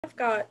I've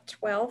got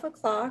 12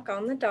 o'clock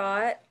on the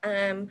dot.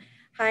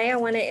 Hi, I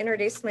want to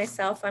introduce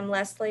myself. I'm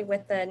Leslie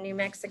with the New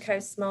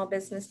Mexico Small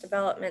Business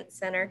Development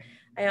Center.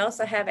 I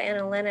also have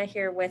Anna Lena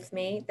here with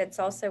me that's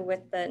also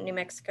with the New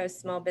Mexico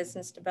Small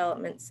Business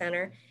Development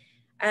Center.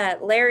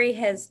 Larry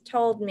has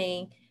told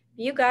me, if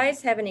you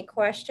guys have any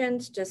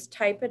questions, just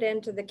type it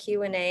into the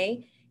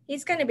Q&A.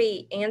 He's going to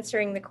be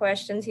answering the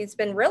questions. He's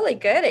been really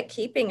good at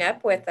keeping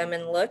up with them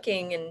and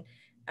looking. And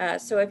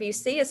so if you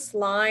see a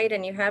slide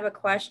and you have a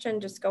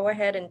question, just go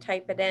ahead and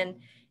type it in.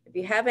 If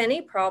you have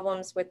any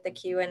problems with the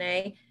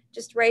Q&A,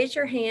 just raise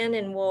your hand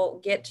and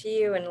we'll get to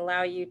you and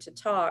allow you to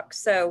talk.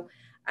 So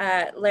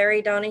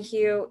Larry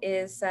Donahue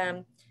is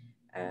an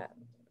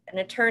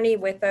attorney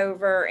with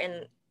over,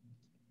 and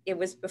it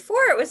was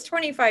before it was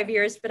 25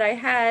 years, but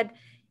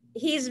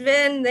he's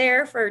been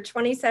there for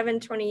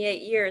 27,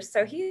 28 years.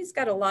 So he's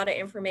got a lot of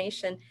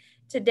information.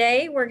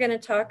 Today, we're going to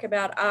talk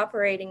about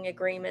operating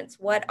agreements.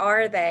 What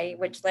are they?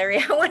 Which, Larry,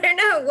 I want to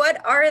know,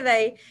 what are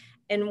they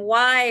and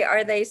why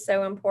are they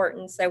so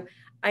important? So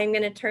I'm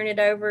going to turn it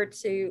over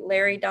to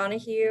Larry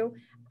Donahue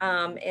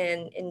and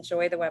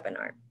enjoy the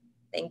webinar.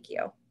 Thank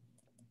you.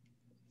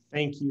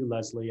 Thank you,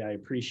 Leslie. I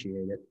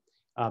appreciate it.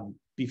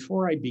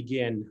 Before I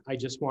begin, I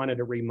just wanted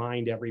to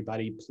remind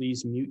everybody,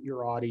 please mute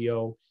your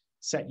audio,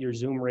 set your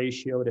Zoom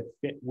ratio to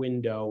fit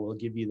window. Will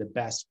give you the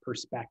best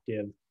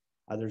perspective.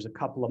 There's a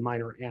couple of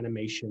minor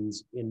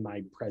animations in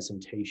my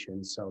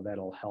presentation, so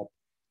that'll help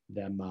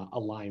them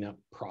align up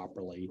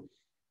properly.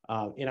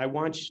 And I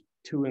want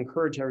to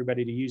encourage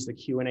everybody to use the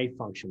Q&A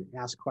function,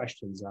 ask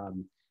questions.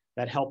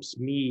 That helps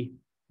me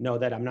know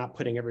that I'm not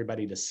putting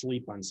everybody to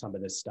sleep on some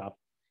of this stuff,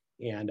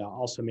 and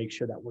also make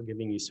sure that we're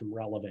giving you some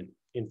relevant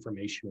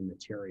information and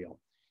material.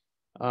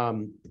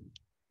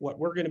 What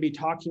we're going to be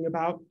talking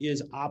about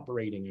is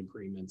operating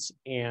agreements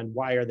and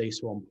why are they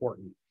so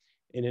important.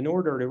 And in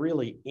order to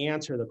really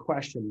answer the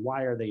question,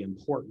 why are they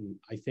important,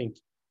 I think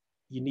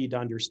you need to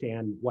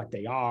understand what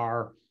they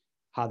are,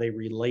 how they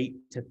relate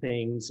to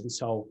things. And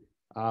so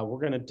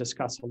we're going to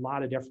discuss a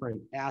lot of different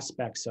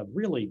aspects of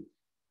really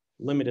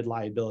limited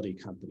liability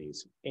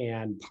companies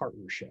and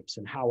partnerships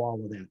and how all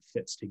of that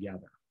fits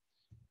together.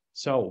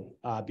 So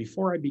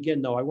before I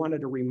begin, though, I wanted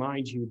to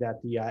remind you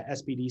that the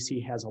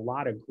SBDC has a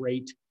lot of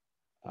great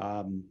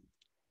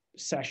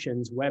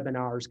sessions,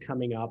 webinars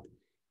coming up,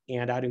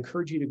 and I'd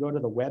encourage you to go to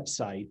the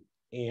website,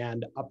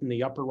 and up in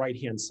the upper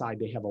right-hand side,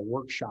 they have a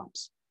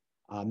workshops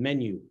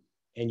menu,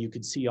 and you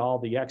could see all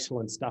the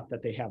excellent stuff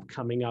that they have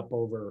coming up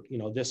over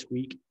this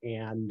week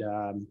and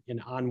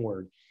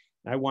onward.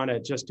 I want to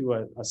just do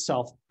a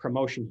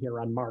self-promotion here.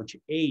 On March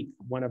 8th,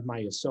 one of my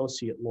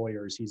associate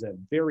lawyers, he's a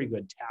very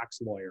good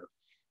tax lawyer,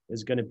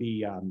 is going to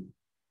be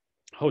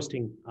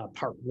hosting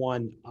part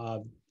one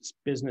of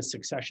business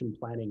succession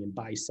planning and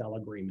buy-sell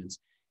agreements.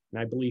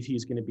 And I believe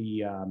he's going to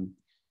be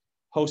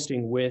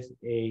hosting with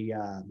a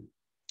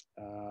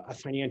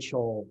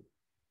financial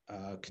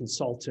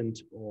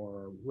consultant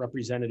or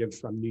representative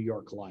from New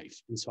York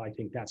Life. And so I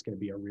think that's going to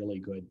be a really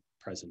good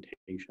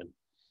presentation.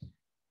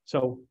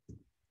 So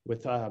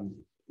with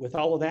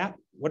all of that,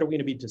 what are we going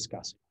to be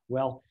discussing?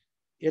 Well,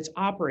 it's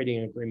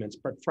operating agreements,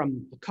 but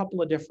from a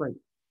couple of different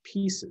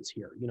pieces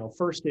here.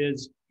 First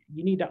is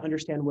you need to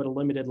understand what a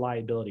limited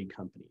liability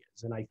company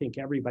is. And I think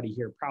everybody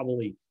here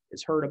probably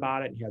has heard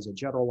about it and has a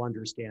general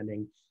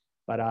understanding,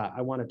 but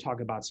I want to talk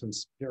about some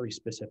very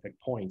specific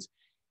points.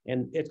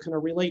 And it's going to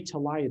relate to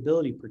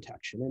liability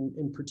protection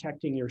and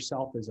protecting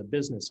yourself as a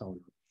business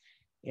owner.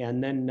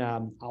 And then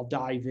I'll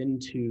dive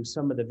into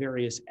some of the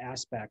various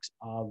aspects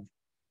of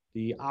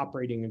the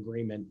operating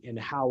agreement and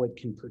how it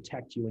can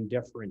protect you in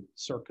different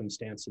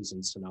circumstances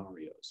and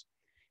scenarios.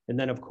 And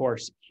then, of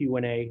course,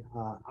 Q&A.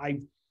 I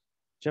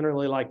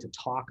generally like to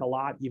talk a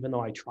lot, even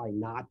though I try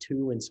not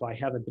to. And so I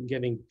haven't been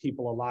giving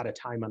people a lot of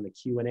time on the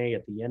Q&A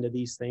at the end of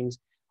these things.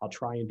 I'll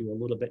try and do a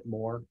little bit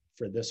more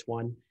for this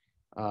one.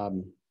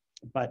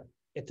 But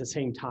at the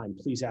same time,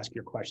 please ask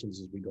your questions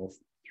as we go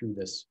through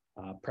this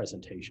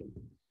presentation.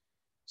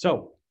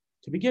 So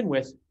to begin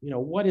with,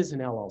 what is an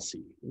LLC?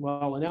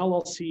 Well, an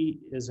LLC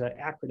is an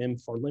acronym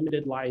for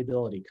Limited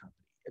Liability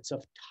Company. It's a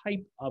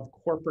type of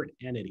corporate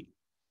entity.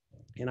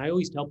 And I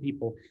always tell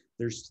people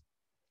there's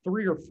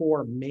 3 or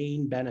 4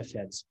 main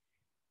benefits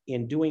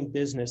in doing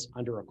business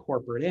under a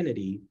corporate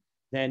entity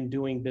than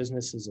doing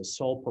business as a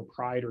sole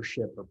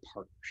proprietorship or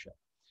partnership.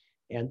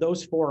 And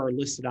those 4 are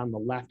listed on the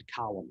left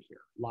column here.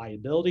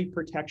 Liability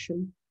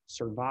protection,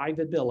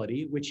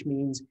 survivability, which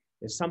means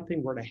if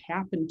something were to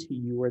happen to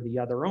you or the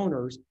other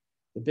owners,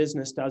 the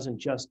business doesn't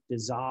just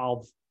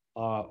dissolve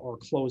or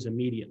close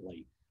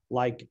immediately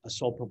like a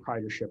sole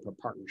proprietorship or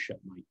partnership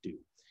might do.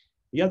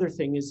 The other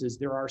thing is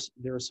there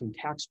is some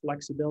tax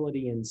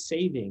flexibility and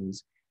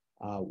savings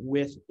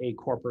with a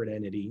corporate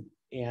entity,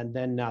 and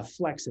then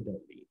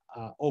flexibility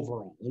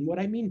overall. And what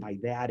I mean by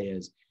that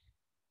is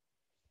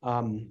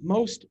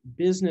most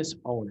business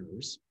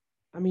owners,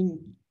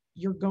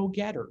 you're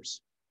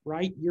go-getters,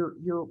 right?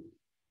 You're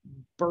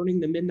burning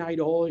the midnight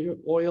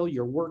oil,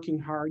 you're working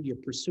hard, you're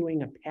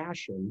pursuing a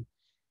passion,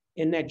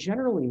 and that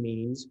generally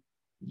means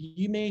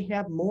you may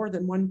have more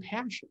than one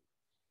passion.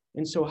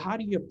 And so how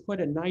do you put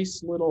a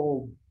nice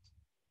little,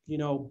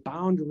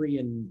 boundary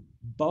and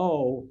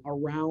bow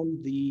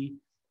around the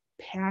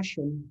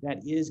passion that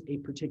is a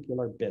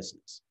particular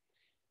business?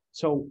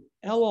 So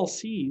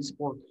LLCs,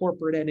 or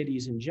corporate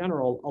entities in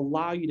general,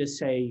 allow you to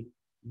say,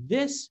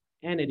 this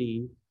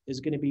entity is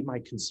going to be my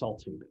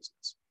consulting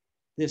business.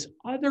 This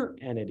other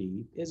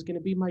entity is going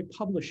to be my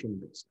publishing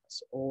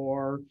business,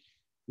 or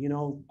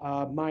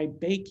my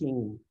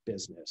baking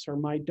business, or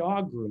my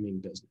dog grooming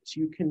business.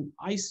 You can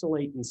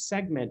isolate and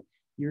segment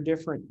your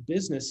different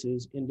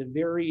businesses into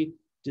very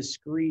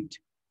discrete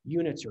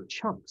units or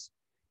chunks.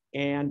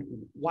 And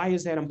why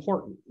is that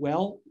important?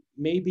 Well,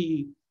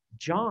 maybe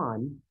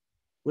John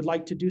would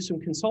like to do some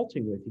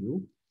consulting with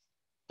you,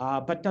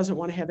 but doesn't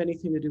want to have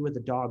anything to do with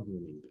the dog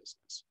grooming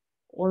business,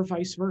 or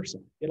vice versa.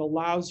 It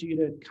allows you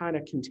to kind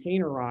of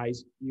containerize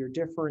your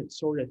different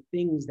sort of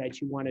things that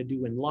you want to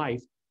do in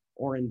life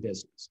or in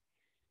business.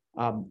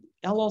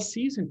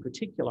 LLCs in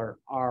particular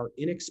are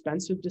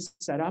inexpensive to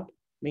set up,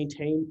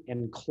 maintain,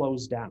 and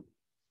close down.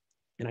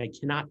 And I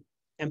cannot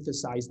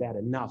emphasize that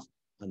enough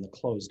on the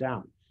close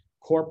down.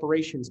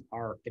 Corporations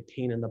are a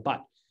pain in the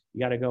butt. You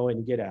got to go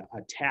and get a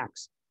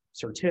tax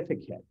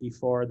certificate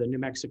before the New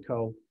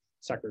Mexico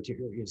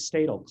Secretary of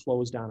State will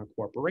close down a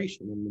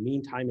corporation. In the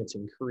meantime, it's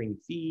incurring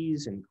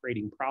fees and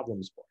creating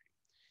problems for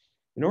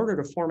you. In order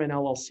to form an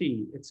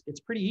LLC, it's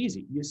pretty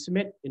easy. You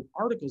submit an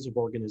articles of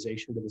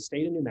organization to the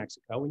state of New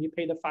Mexico and you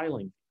pay the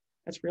filing fee.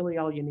 That's really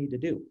all you need to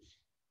do.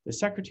 The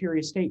Secretary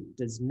of State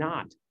does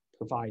not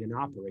provide an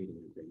operating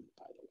agreement,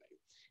 by the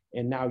way.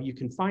 And now you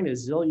can find a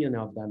zillion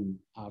of them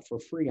for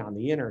free on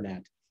the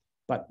internet.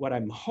 But what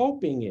I'm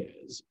hoping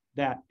is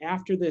that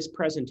after this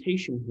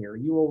presentation here,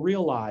 you will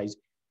realize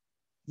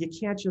you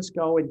can't just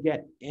go and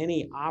get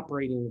any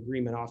operating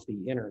agreement off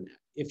the internet.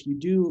 If you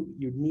do,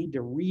 you need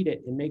to read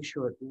it and make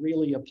sure it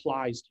really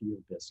applies to your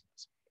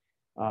business.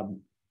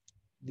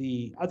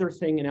 The other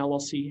thing an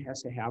LLC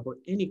has to have, or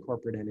any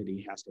corporate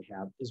entity has to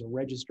have, is a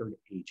registered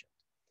agent.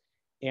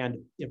 And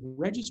if a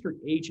registered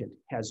agent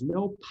has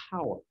no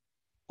power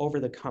over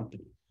the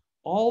company,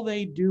 all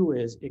they do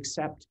is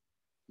accept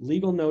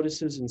legal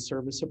notices and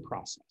service of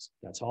process.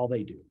 That's all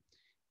they do.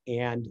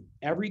 And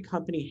every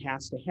company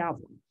has to have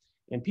one.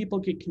 And people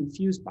get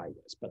confused by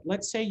this. But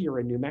let's say you're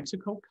a New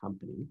Mexico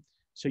company,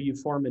 so you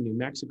form a New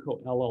Mexico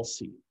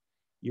LLC.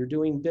 You're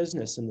doing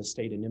business in the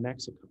state of New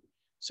Mexico.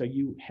 So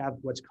you have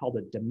what's called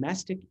a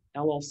domestic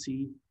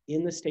LLC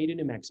in the state of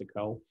New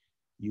Mexico.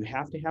 You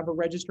have to have a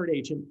registered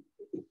agent.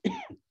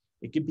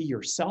 It could be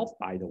yourself,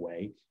 by the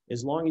way,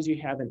 as long as you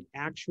have an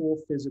actual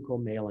physical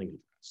mailing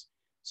address.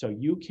 So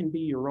you can be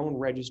your own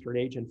registered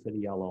agent for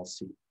the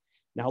LLC.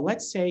 Now,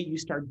 let's say you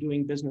start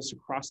doing business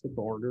across the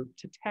border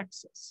to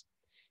Texas.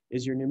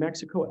 Is your New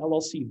Mexico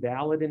LLC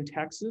valid in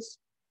Texas?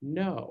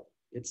 No,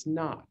 it's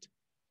not,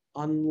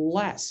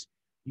 unless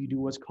you do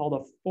what's called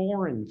a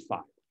foreign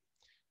filing.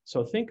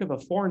 So think of a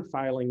foreign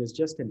filing as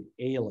just an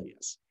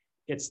alias.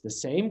 It's the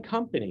same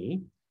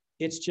company,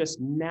 it's just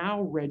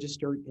now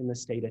registered in the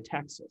state of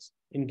Texas.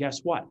 And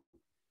guess what?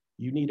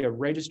 You need a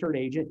registered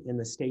agent in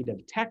the state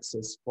of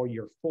Texas for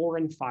your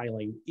foreign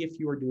filing if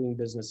you are doing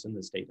business in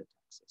the state of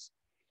Texas.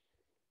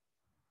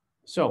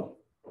 So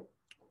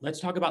let's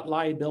talk about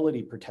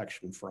liability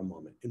protection for a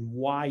moment and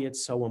why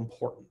it's so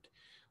important.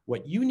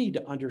 What you need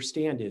to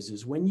understand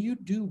is when you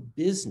do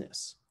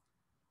business,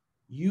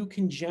 you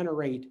can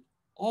generate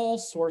all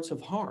sorts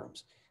of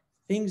harms,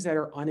 things that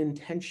are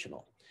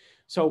unintentional.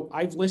 So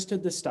I've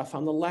listed the stuff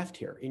on the left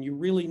here, and you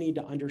really need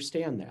to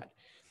understand that.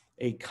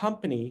 A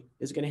company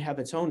is going to have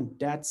its own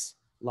debts.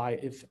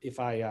 If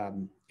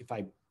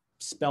I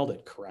spelled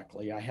it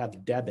correctly, I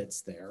have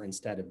debits there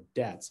instead of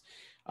debts.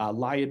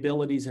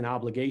 Liabilities and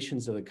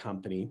obligations of the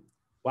company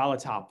while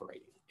it's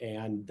operating.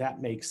 And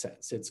that makes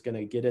sense. It's going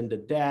to get into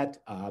debt.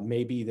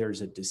 Maybe there's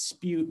a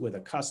dispute with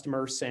a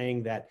customer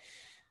saying that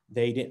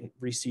they didn't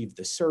receive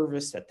the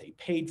service that they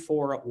paid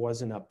for. It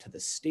wasn't up to the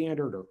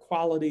standard or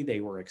quality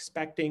they were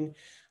expecting.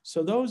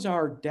 So those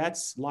are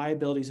debts,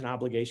 liabilities, and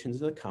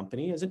obligations of the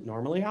company as it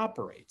normally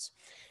operates.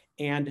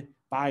 And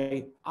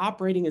by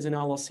operating as an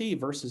LLC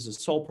versus a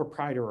sole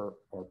proprietor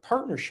or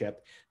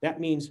partnership,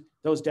 that means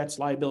those debts,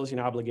 liabilities,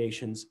 and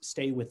obligations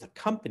stay with the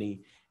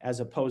company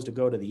as opposed to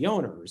go to the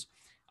owners,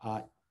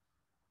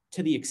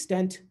 to the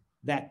extent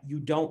that you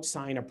don't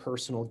sign a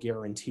personal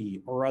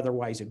guarantee or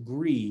otherwise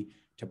agree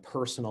to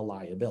personal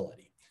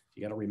liability.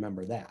 You got to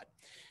remember that.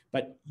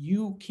 But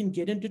you can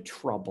get into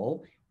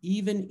trouble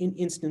even in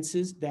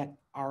instances that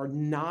are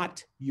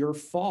not your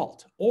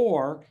fault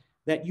or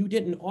that you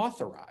didn't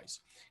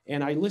authorize.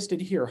 And I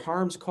listed here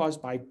harms caused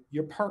by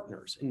your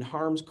partners and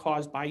harms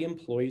caused by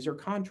employees or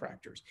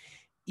contractors.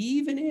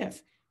 Even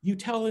if you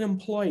tell an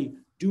employee,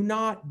 do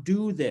not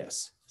do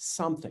this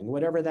something,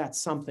 whatever that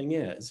something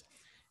is,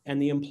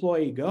 and the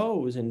employee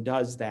goes and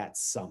does that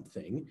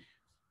something,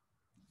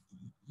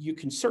 you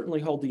can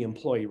certainly hold the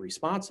employee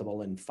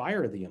responsible and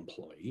fire the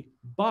employee,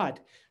 but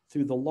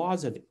through the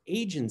laws of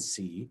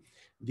agency,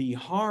 the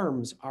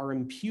harms are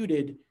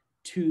imputed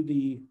to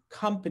the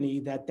company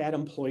that that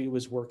employee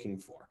was working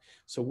for.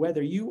 So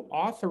whether you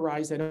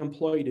authorize that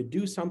employee to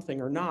do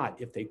something or not,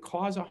 if they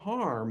cause a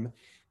harm,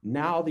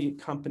 now the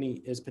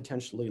company is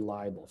potentially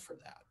liable for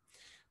that.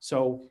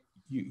 So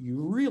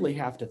you really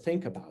have to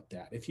think about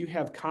that. If you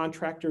have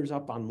contractors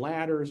up on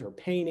ladders or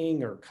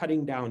painting or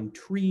cutting down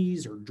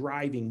trees or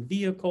driving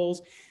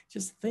vehicles,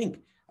 just think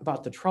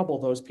about the trouble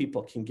those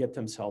people can get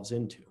themselves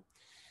into.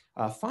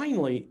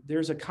 Finally,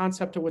 there's a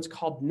concept of what's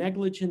called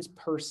negligence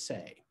per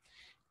se.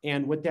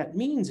 And what that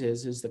means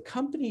is the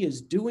company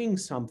is doing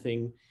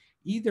something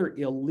either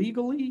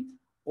illegally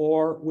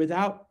or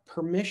without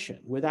permission,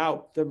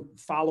 without the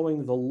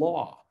following the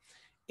law.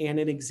 And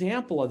an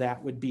example of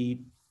that would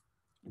be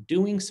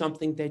doing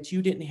something that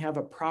you didn't have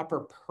a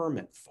proper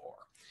permit for.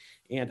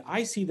 And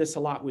I see this a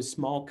lot with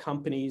small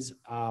companies,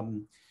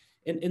 and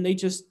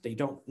they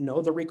don't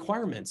know the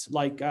requirements.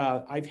 Like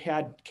I've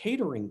had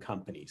catering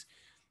companies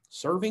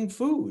serving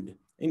food.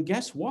 And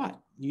guess what?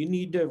 You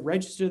need to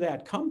register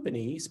that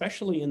company,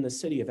 especially in the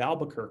city of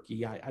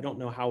Albuquerque. I don't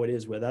know how it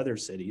is with other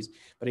cities,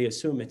 but I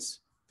assume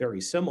it's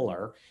very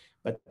similar.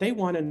 But they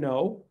want to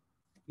know,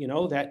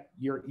 that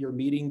you're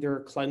meeting their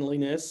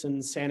cleanliness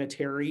and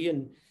sanitary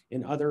and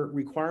other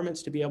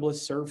requirements to be able to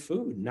serve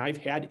food. And I've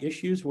had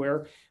issues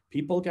where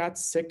people got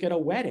sick at a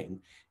wedding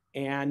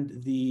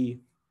and the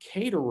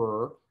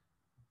caterer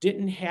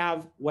didn't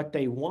have what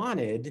they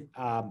wanted.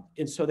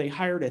 And so they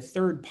hired a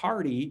third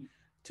party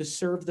to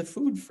serve the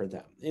food for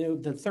them.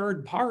 The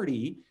third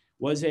party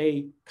was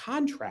a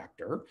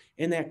contractor,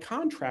 and that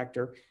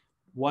contractor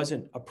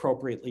wasn't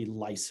appropriately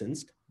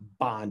licensed,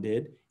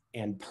 bonded,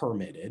 and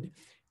permitted.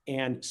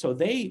 And so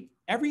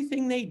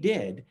everything they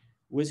did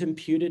was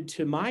imputed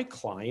to my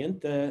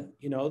client, the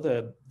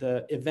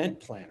event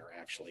planner,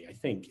 actually, I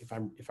think, if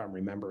I'm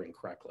remembering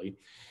correctly.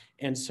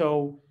 And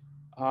so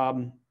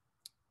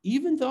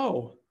even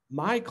though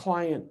my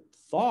client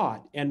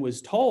thought and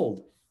was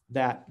told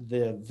that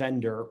the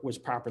vendor was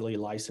properly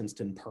licensed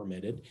and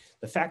permitted,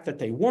 the fact that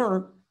they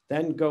weren't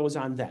then goes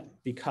on them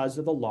because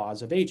of the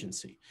laws of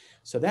agency.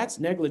 So that's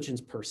negligence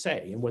per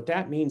se. And what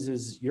that means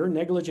is you're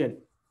negligent,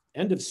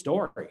 end of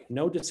story,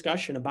 no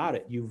discussion about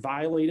it. You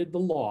violated the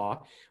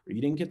law or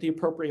you didn't get the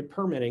appropriate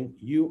permitting,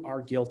 you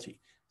are guilty.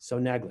 So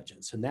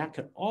negligence, and that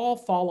can all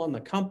fall on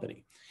the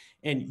company.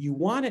 And you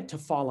want it to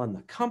fall on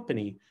the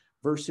company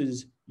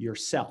versus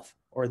yourself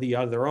or the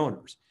other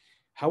owners.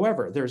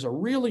 However, there's a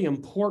really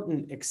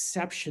important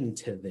exception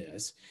to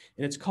this,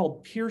 and it's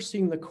called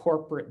piercing the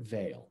corporate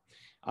veil.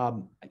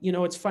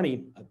 It's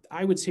funny,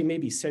 I would say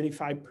maybe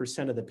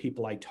 75% of the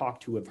people I talk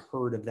to have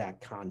heard of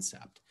that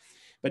concept.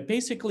 But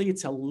basically,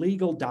 it's a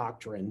legal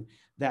doctrine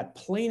that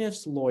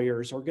plaintiffs'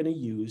 lawyers are going to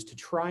use to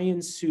try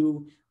and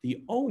sue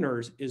the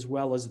owners as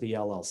well as the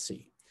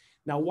LLC.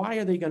 Now, why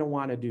are they going to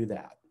want to do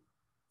that?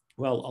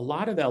 Well, a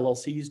lot of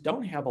LLCs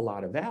don't have a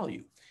lot of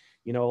value.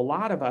 A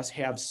lot of us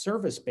have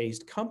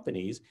service-based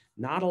companies,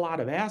 not a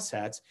lot of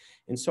assets.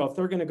 And so if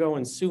they're going to go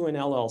and sue an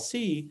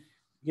LLC,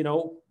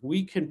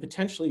 we can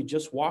potentially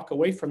just walk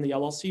away from the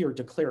LLC or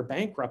declare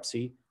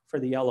bankruptcy for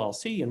the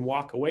LLC and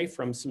walk away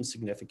from some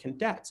significant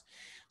debts.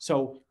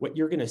 So what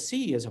you're going to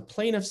see is a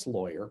plaintiff's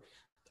lawyer.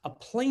 A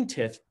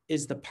plaintiff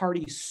is the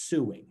party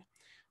suing.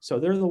 So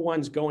they're the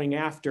ones going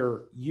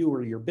after you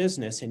or your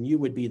business, and you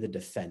would be the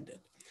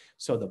defendant.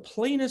 So the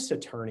plaintiff's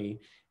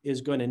attorney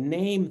is going to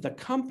name the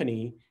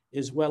company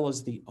as well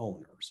as the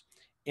owners.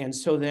 And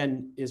so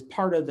then as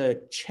part of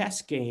the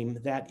chess game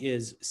that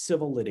is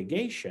civil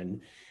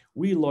litigation,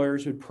 we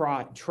lawyers would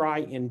try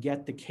and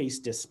get the case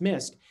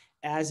dismissed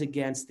as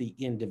against the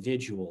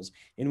individuals.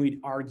 And we'd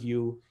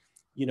argue,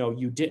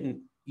 you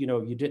didn't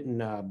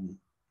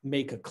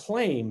make a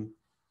claim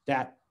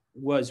that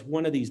was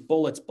one of these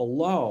bullets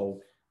below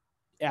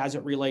as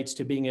it relates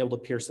to being able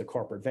to pierce the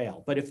corporate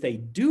veil. But if they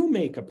do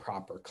make a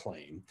proper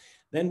claim,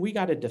 then we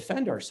got to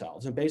defend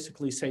ourselves and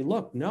basically say,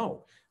 look,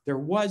 no, there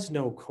was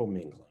no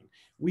commingling.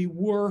 We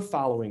were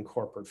following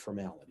corporate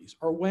formalities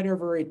or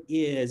whatever it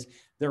is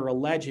they're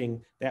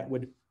alleging that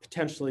would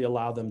potentially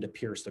allow them to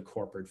pierce the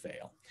corporate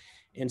veil.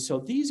 And so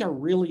these are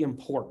really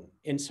important.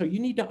 And so you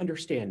need to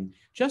understand,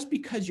 just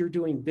because you're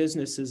doing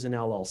business as an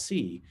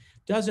LLC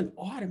doesn't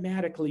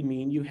automatically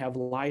mean you have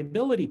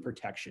liability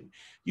protection.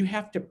 You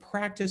have to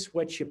practice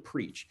what you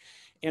preach.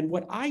 And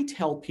what I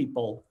tell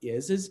people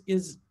is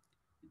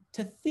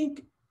to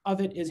think of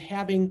it as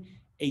having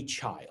a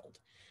child.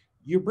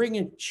 You bring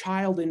a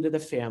child into the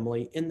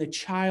family, and the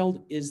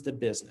child is the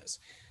business.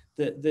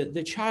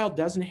 The child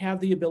doesn't have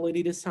the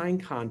ability to sign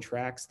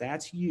contracts,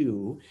 that's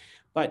you,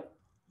 but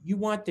you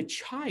want the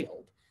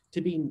child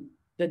to be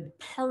the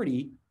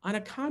party on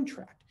a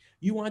contract.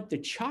 You want the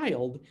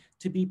child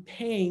to be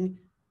paying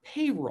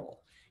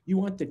payroll. You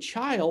want the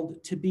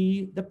child to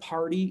be the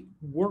party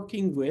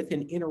working with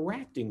and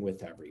interacting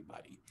with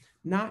everybody,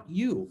 not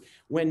you.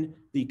 When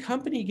the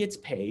company gets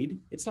paid,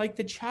 it's like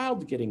the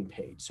child getting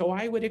paid. So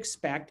I would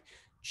expect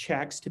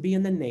checks to be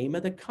in the name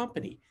of the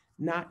company,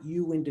 not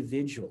you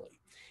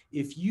individually.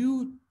 If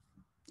you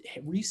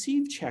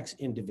receive checks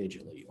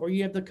individually, or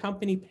you have the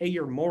company pay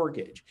your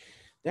mortgage,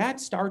 that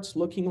starts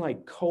looking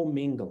like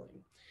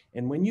commingling.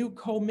 And when you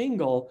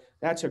commingle,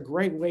 that's a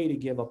great way to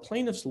give a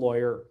plaintiff's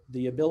lawyer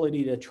the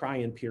ability to try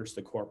and pierce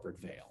the corporate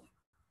veil.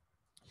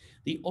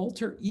 The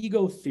alter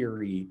ego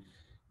theory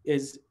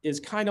is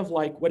kind of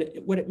like what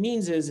it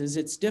means is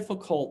it's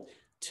difficult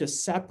to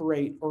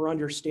separate or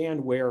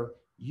understand where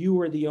you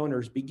or the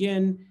owners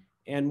begin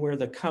and where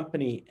the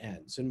company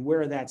ends and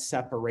where that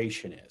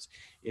separation is.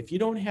 If you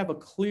don't have a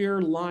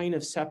clear line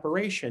of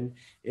separation,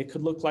 it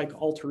could look like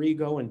alter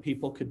ego and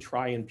people could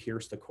try and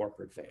pierce the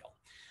corporate veil.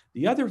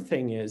 The other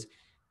thing is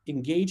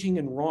engaging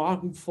in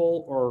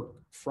wrongful or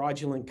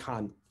fraudulent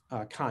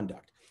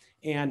conduct.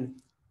 And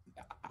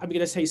I'm going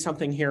to say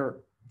something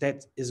here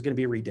that is going to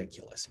be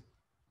ridiculous,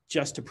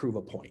 just to prove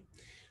a point.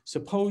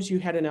 Suppose you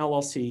had an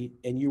LLC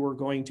and you were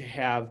going to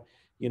have,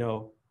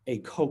 a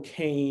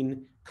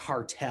cocaine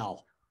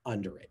cartel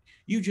under it.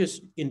 You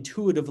just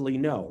intuitively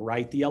know,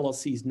 right? The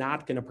LLC is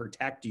not going to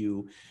protect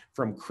you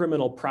from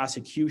criminal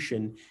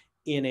prosecution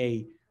in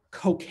a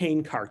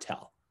cocaine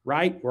cartel,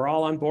 right? We're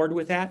all on board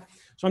with that.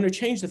 So I'm going to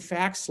change the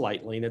facts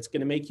slightly, and it's going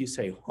to make you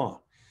say,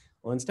 well,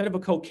 instead of a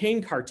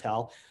cocaine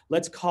cartel,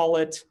 let's call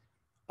it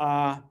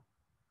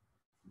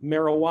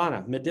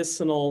marijuana,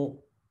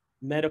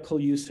 medical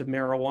use of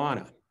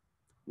marijuana.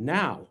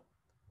 Now,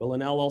 will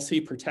an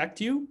LLC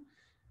protect you?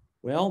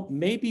 Well,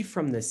 maybe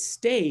from the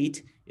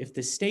state, if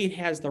the state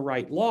has the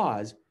right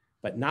laws,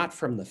 but not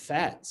from the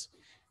feds.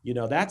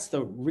 That's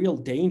the real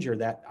danger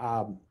that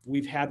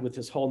we've had with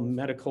this whole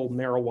medical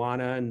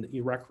marijuana and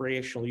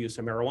recreational use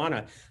of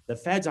marijuana. The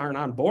feds aren't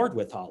on board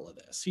with all of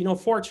this.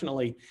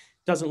 Fortunately,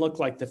 it doesn't look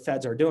like the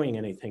feds are doing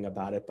anything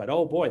about it, but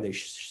oh boy, they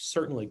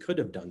certainly could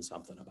have done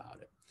something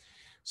about it.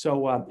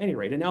 So at any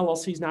rate, an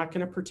LLC is not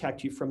going to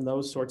protect you from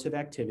those sorts of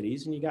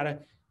activities. And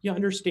you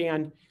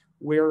understand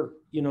where,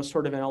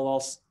 sort of an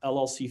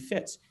LLC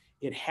fits.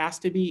 It has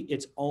to be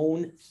its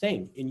own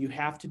thing, and you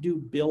have to do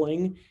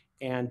billing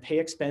and pay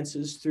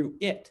expenses through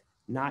it,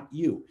 not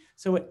you.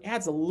 So it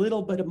adds a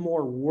little bit of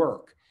more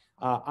work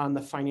on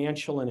the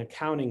financial and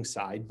accounting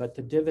side, but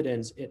the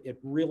dividends, it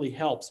really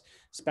helps,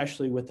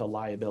 especially with the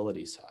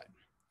liability side.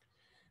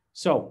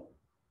 So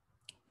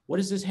what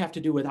does this have to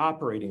do with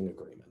operating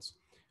agreements?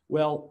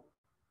 Well,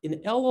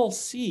 an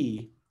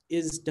LLC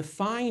is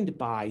defined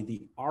by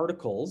the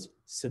articles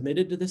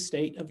submitted to the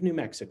state of New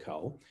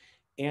Mexico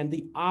and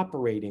the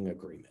operating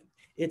agreement.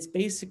 It's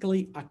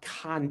basically a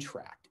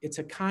contract. It's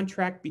a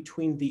contract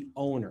between the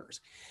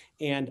owners.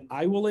 And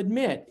I will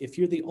admit, if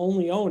you're the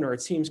only owner,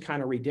 it seems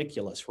kind of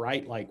ridiculous,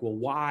 right? Like, well,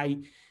 why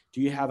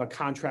do you have a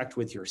contract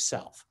with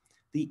yourself?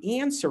 The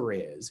answer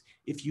is,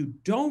 if you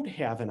don't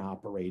have an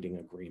operating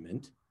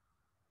agreement,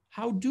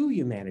 how do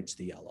you manage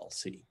the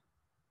LLC?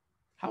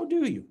 How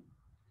do you?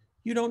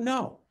 You don't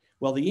know.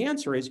 Well, the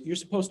answer is you're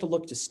supposed to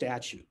look to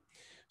statute.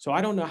 So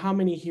I don't know how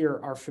many here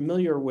are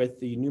familiar with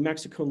the New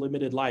Mexico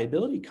Limited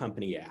Liability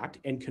Company Act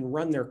and can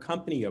run their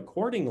company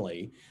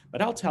accordingly.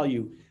 But I'll tell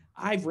you,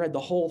 I've read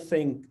the whole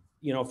thing,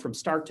 from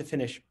start to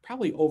finish,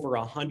 probably over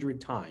 100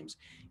 times,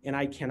 and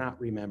I cannot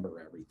remember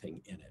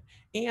everything in it.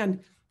 And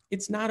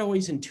it's not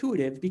always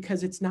intuitive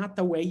because it's not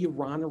the way you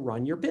want to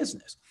run your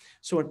business.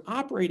 So an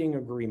operating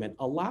agreement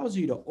allows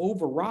you to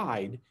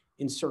override,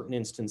 in certain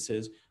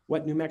instances,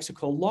 what New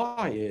Mexico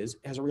law is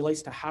as it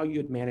relates to how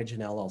you'd manage an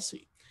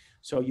LLC.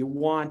 So you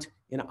want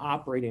an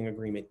operating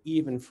agreement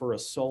even for a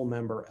sole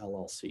member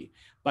LLC.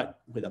 But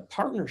with a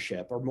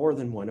partnership or more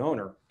than one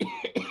owner,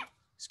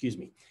 excuse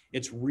me,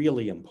 it's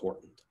really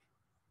important.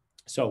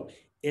 So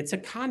it's a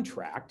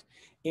contract,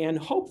 and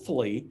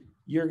hopefully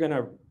you're going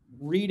to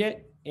read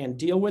it and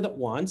deal with it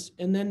once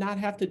and then not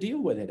have to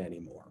deal with it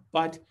anymore.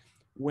 But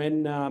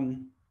when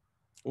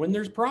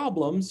there's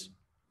problems,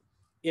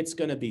 it's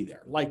going to be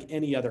there like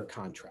any other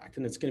contract,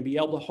 and it's going to be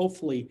able to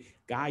hopefully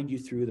guide you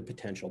through the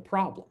potential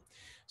problem.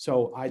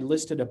 So I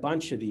listed a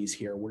bunch of these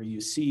here where you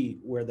see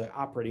where the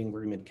operating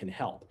agreement can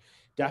help.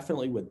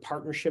 Definitely with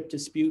partnership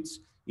disputes,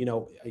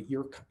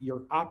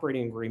 your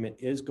operating agreement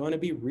is going to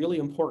be really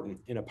important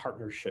in a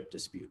partnership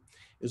dispute,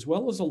 as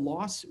well as a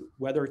lawsuit,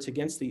 whether it's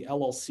against the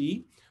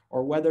LLC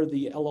or whether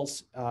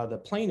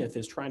the plaintiff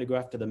is trying to go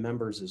after the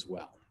members as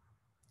well.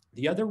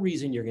 The other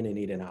reason you're going to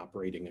need an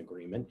operating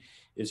agreement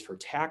is for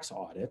tax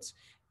audits.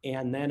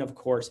 And then, of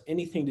course,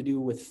 anything to do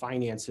with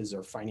finances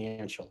or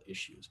financial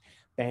issues.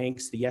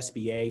 Banks, the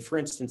SBA, for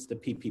instance, the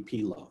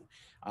PPP loan.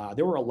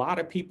 There were a lot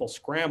of people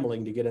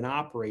scrambling to get an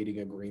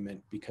operating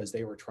agreement because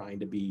they were trying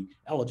to be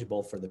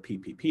eligible for the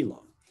PPP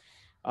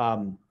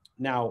loan.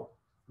 Now,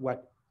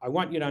 what I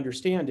want you to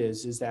understand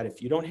is that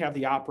if you don't have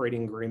the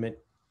operating agreement,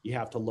 you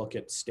have to look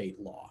at state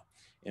law.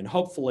 And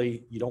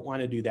hopefully you don't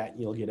want to do that and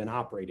you'll get an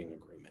operating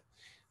agreement.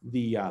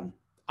 The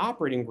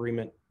operating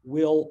agreement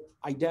will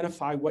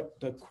identify what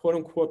the quote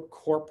unquote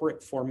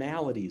corporate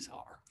formalities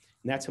are.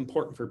 And that's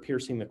important for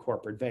piercing the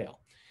corporate veil.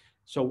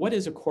 So what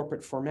is a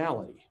corporate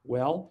formality?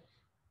 Well,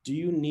 do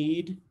you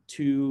need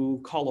to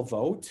call a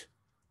vote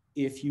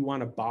if you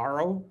want to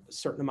borrow a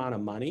certain amount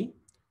of money?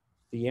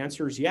 The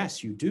answer is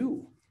yes, you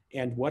do.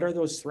 And what are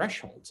those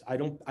thresholds?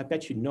 I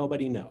bet you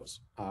nobody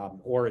knows,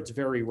 or it's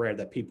very rare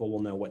that people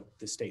will know what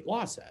the state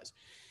law says.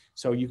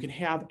 So you can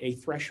have a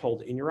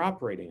threshold in your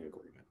operating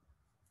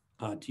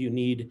agreement. Do you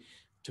need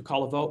to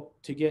call a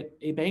vote to get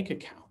a bank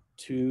account,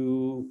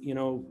 to,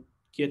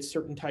 get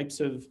certain types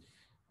of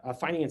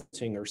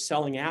financing or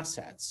selling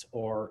assets,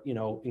 or,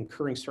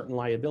 incurring certain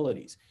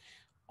liabilities?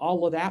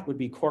 All of that would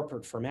be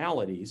corporate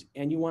formalities,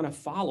 and you want to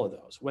follow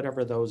those,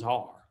 whatever those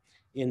are,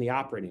 in the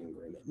operating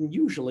agreement. And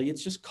usually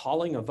it's just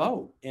calling a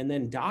vote and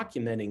then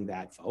documenting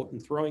that vote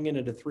and throwing it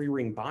into a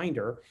 3-ring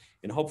binder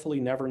and hopefully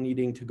never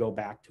needing to go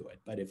back to it.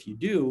 But if you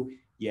do,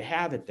 you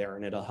have it there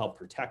and it'll help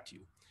protect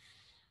you.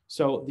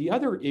 So the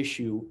other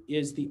issue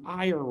is the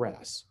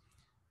IRS.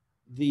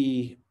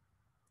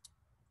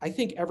 I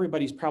think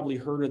everybody's probably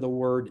heard of the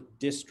word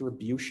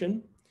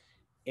distribution,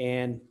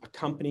 and a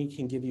company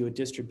can give you a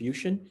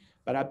distribution.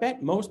 But I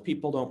bet most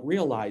people don't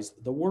realize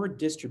the word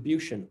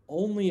distribution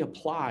only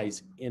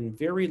applies in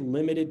very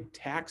limited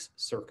tax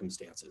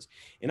circumstances.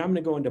 And I'm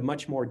going to go into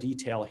much more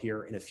detail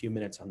here in a few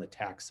minutes on the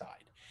tax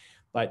side.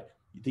 But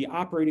the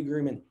operating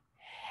agreement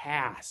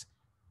has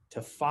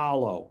to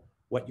follow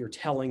what you're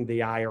telling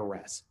the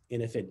IRS.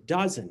 And if it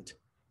doesn't,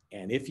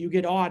 and if you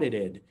get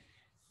audited,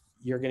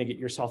 you're going to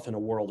get yourself in a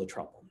world of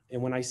trouble.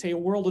 And when I say a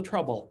world of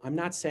trouble, I'm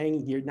not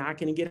saying you're not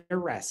going to get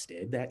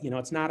arrested, that,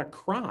 it's not a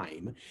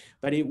crime,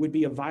 but it would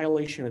be a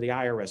violation of the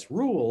IRS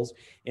rules.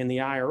 And the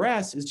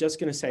IRS is just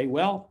going to say,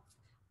 well,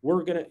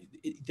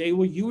 they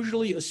will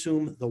usually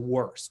assume the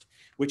worst,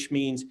 which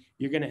means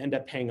you're going to end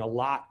up paying a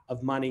lot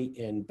of money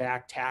in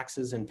back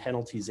taxes and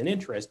penalties and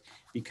interest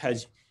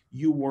because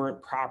you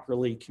weren't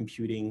properly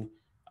computing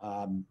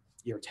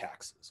your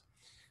taxes.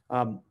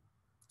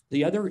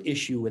 The other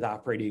issue with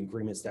operating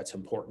agreements that's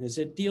important is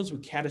it deals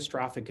with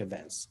catastrophic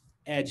events,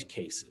 edge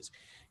cases,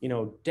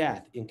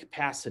 death,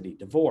 incapacity,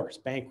 divorce,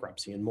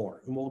 bankruptcy, and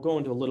more. And we'll go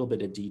into a little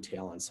bit of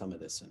detail on some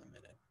of this in a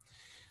minute.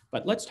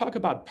 But let's talk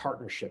about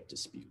partnership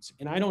disputes.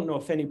 And I don't know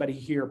if anybody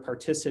here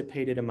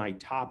participated in my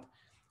top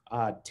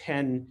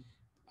 10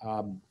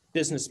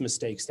 business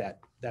mistakes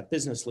that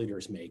business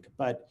leaders make,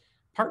 but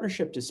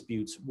partnership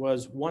disputes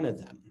was one of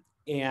them.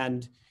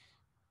 And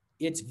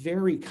it's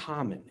very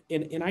common.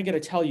 And I got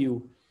to tell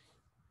you,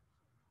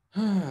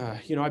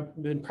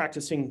 I've been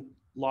practicing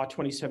law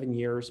 27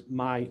 years.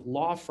 My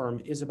law firm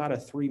is about a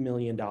 $3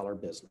 million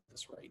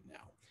business right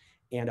now.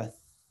 And a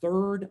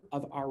third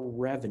of our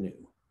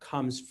revenue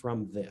comes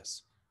from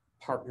this,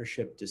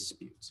 partnership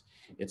disputes.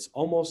 It's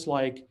almost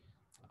like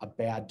a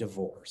bad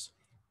divorce.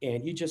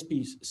 And you just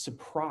be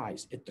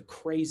surprised at the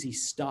crazy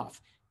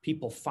stuff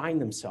people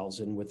find themselves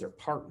in with their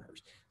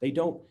partners.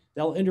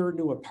 They'll enter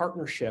into a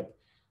partnership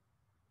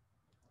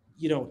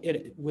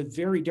with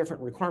very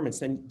different requirements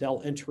than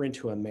they'll enter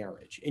into a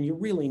marriage. And you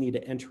really need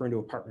to enter into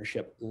a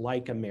partnership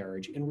like a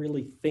marriage and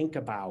really think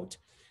about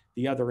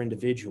the other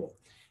individual.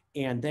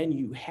 And then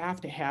you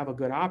have to have a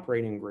good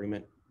operating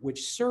agreement,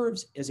 which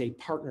serves as a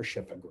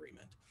partnership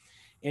agreement.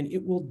 And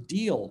it will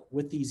deal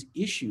with these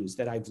issues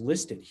that I've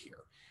listed here.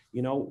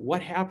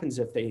 What happens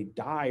if they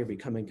die or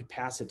become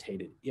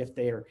incapacitated, if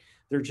they're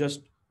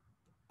just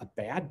a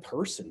bad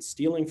person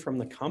stealing from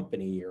the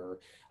company or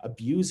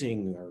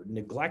abusing or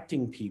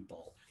neglecting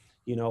people.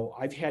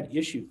 I've had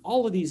issues,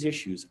 all of these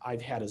issues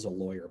I've had as a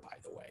lawyer, by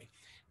the way,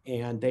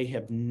 and they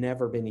have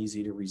never been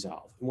easy to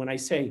resolve.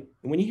 And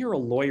when you hear a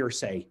lawyer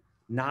say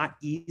not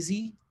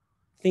easy,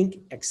 think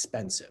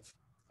expensive.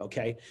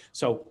 Okay.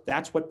 So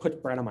that's what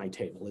put bread on my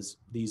table, is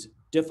these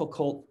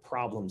difficult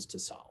problems to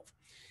solve.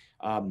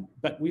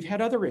 But we've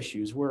had other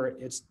issues where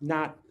it's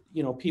not,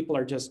 people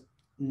are just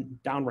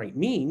downright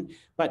mean,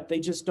 but they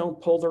just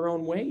don't pull their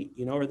own weight,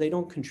 or they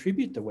don't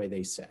contribute the way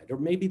they said, or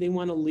maybe they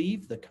want to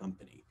leave the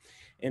company.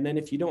 And then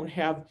if you don't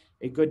have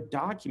a good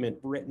document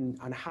written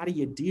on how do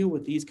you deal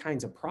with these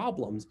kinds of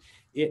problems,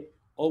 it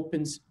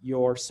opens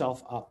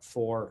yourself up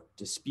for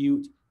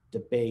dispute,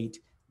 debate,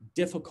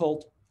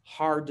 difficult,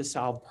 hard to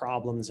solve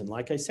problems. And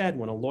like I said,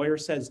 when a lawyer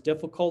says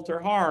difficult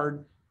or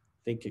hard,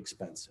 think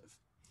expensive.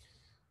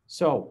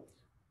 So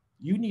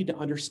you need to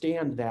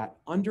understand that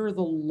under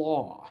the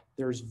law,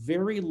 there's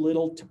very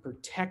little to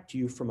protect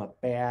you from a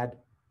bad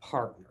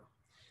partner.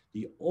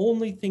 The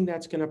only thing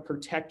that's going to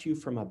protect you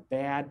from a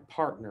bad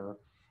partner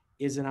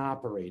is an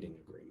operating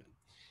agreement.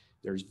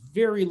 There's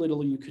very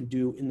little you can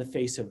do in the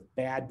face of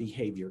bad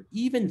behavior,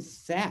 even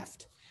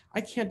theft.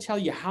 I can't tell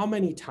you how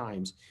many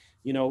times,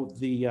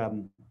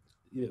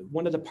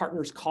 one of the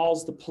partners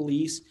calls the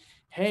police.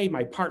 Hey,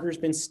 my partner's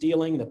been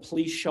stealing. The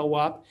police show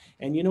up.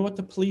 And you know what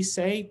the police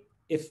say?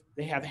 If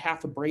they have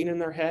half a brain in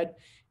their head,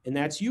 and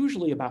that's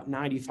usually about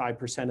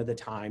 95% of the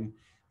time,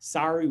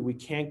 sorry, we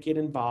can't get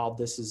involved.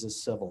 This is a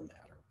civil matter.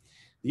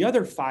 The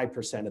other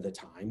 5% of the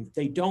time,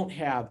 they don't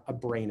have a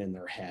brain in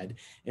their head.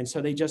 And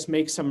so they just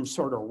make some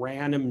sort of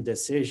random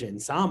decision.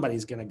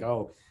 Somebody's going to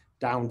go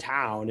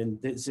downtown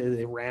and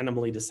they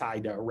randomly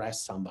decide to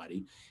arrest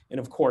somebody. And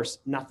of course,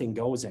 nothing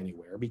goes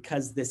anywhere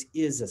because this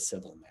is a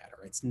civil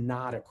matter. It's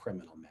not a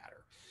criminal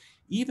matter.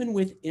 Even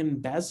with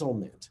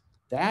embezzlement,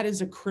 that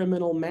is a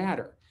criminal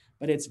matter,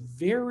 but it's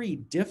very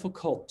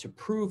difficult to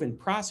prove and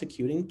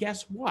prosecute. And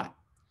guess what?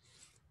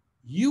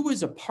 You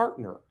as a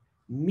partner,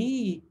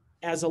 me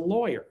as a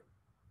lawyer,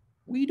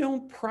 we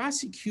don't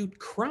prosecute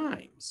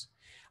crimes.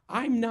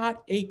 I'm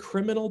not a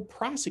criminal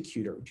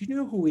prosecutor. Do you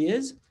know who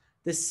is?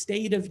 The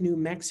state of New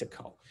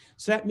Mexico.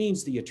 So that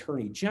means the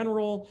attorney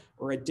general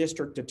or a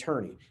district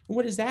attorney. And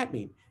what does that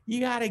mean? You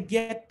got to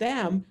get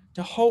them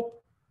to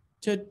hope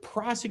to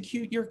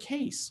prosecute your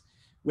case,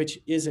 which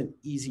isn't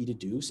easy to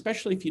do,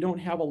 especially if you don't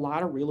have a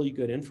lot of really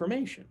good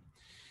information.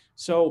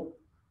 So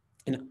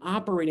an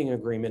operating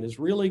agreement is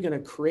really going to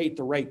create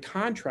the right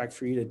contract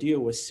for you to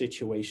deal with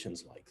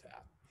situations like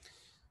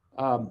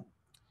that.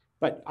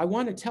 But I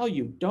want to tell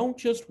you, don't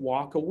just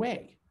walk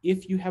away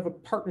if you have a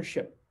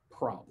partnership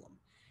problem.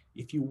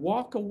 If you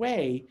walk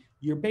away,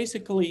 you're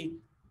basically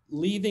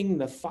leaving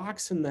the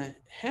fox in the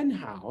hen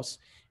house,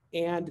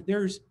 and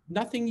there's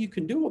nothing you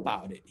can do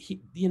about it.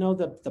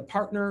 The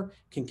partner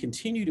can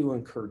continue to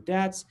incur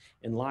debts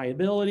and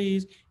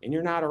liabilities, and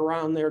you're not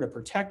around there to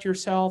protect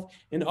yourself.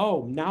 And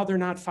now they're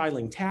not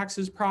filing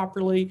taxes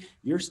properly.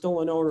 You're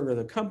still an owner of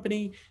the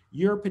company.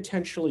 You're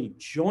potentially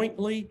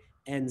jointly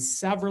and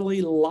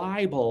severally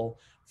liable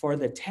for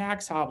the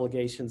tax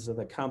obligations of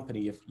the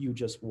company if you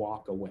just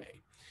walk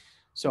away.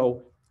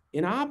 So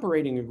an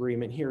operating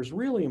agreement here is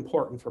really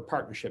important for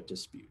partnership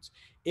disputes.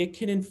 It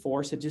can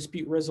enforce a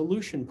dispute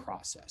resolution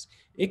process.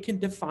 It can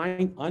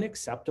define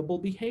unacceptable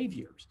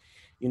behaviors.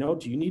 Do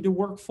you need to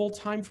work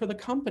full-time for the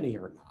company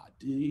or not?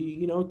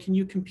 Can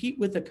you compete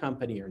with the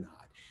company or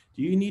not?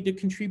 Do you need to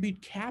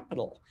contribute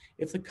capital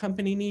if the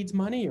company needs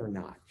money or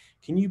not?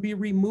 Can you be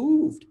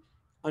removed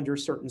under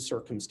certain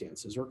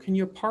circumstances, or can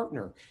you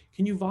partner?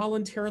 Can you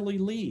voluntarily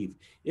leave?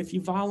 If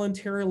you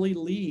voluntarily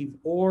leave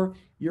or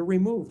you're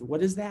removed,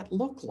 what does that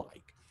look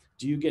like?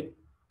 Do you get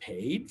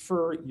paid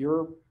for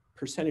your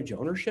percentage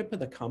ownership of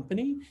the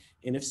company?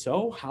 And if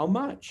so, how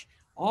much?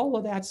 All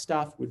of that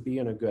stuff would be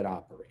in a good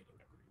operating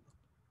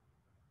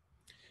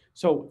agreement.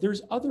 So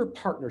there's other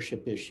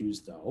partnership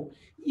issues though,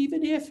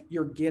 even if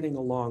you're getting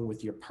along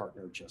with your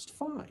partner just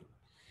fine.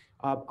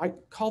 I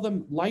call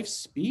them life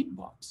speed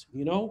bumps.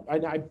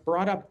 I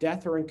brought up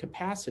death or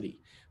incapacity,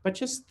 but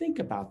just think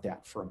about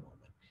that for a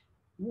moment.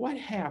 What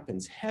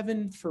happens,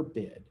 heaven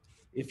forbid,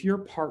 if your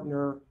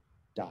partner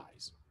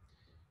dies?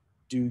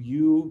 Do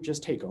you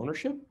just take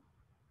ownership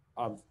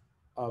of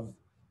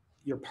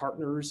your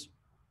partner's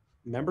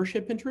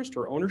membership interest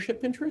or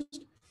ownership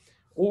interest?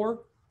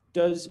 Or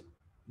does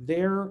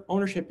their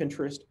ownership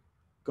interest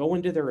go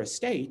into their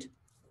estate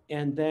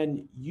and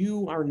then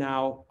you are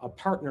now a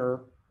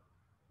partner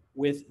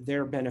with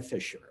their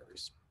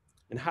beneficiaries?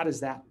 And how does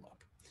that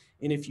look?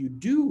 And if you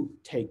do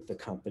take the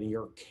company,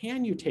 or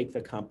can you take the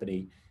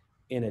company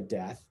in a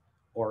death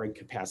or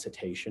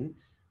incapacitation,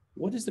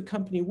 what is the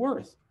company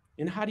worth?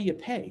 And how do you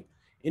pay?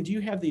 And do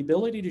you have the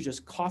ability to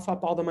just cough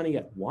up all the money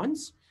at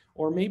once?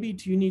 Or maybe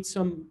do you need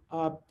some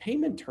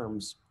payment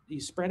terms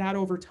spread out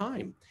over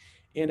time?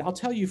 And I'll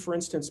tell you, for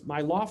instance,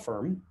 my law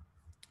firm,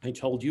 I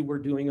told you we're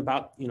doing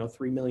about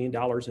 $3 million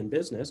in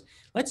business.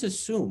 Let's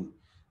assume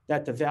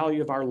that the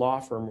value of our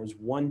law firm was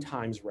 1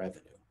 times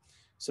revenue.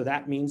 So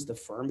that means the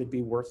firm would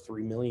be worth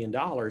 $3 million.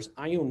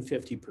 I own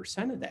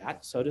 50% of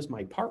that. So does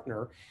my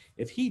partner.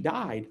 If he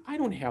died, I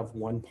don't have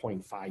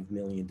 $1.5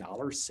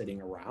 million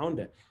sitting around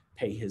to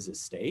pay his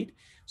estate.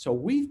 So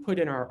we've put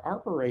in our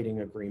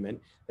operating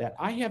agreement that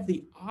I have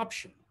the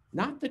option,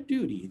 not the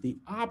duty, the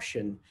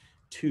option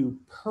to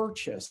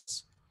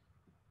purchase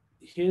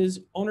his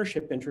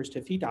ownership interest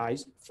if he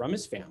dies from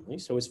his family.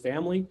 So his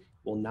family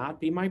will not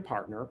be my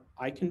partner.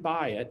 I can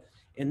buy it,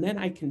 and then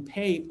I can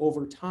pay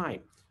over time,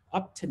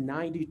 up to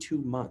 92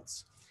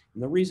 months.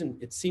 And the reason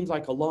it seems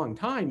like a long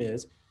time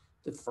is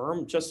the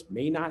firm just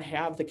may not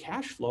have the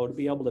cash flow to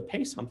be able to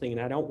pay something, and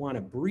I don't want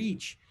to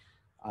breach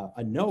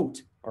a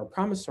note or a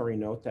promissory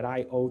note that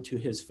I owe to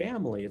his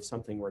family if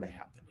something were to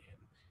happen to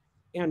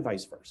him, and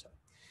vice versa.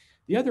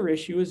 The other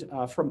issue is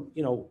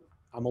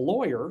I'm a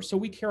lawyer, so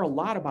we care a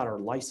lot about our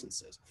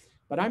licenses.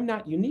 But I'm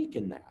not unique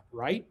in that,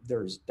 right?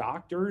 There's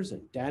doctors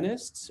and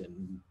dentists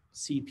and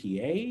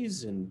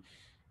CPAs and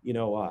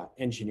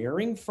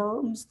engineering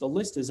firms. The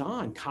list is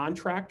on.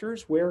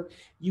 Contractors, where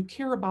you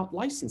care about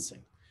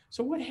licensing.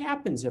 So what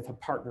happens if a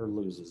partner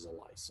loses a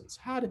license?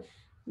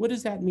 What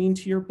does that mean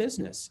to your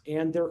business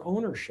and their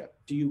ownership?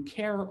 Do you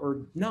care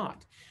or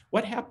not?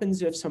 What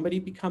happens if somebody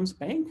becomes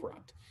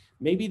bankrupt?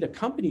 Maybe the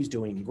company's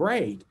doing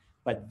great,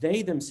 but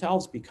they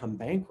themselves become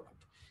bankrupt.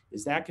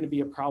 Is that going to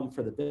be a problem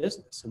for the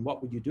business? And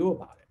what would you do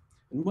about it?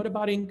 And what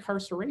about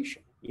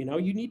incarceration? You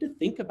need to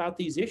think about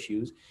these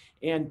issues.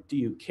 And do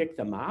you kick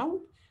them out?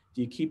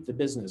 Do you keep the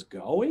business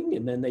going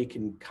and then they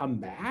can come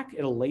back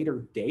at a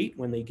later date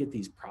when they get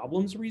these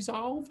problems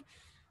resolved?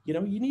 You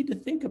need to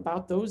think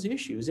about those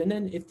issues. And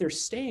then if they're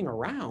staying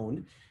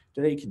around,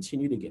 do they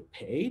continue to get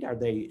paid? Are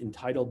they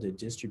entitled to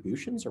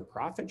distributions or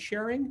profit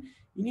sharing?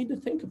 You need to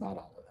think about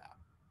all of that.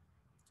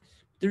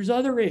 There's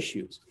other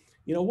issues.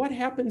 What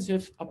happens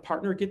if a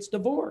partner gets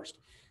divorced?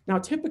 Now,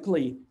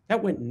 typically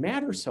that wouldn't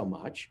matter so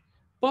much,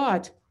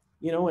 but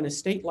You know, in a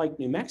state like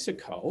New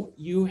Mexico,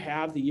 you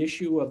have the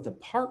issue of the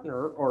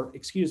partner, or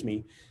excuse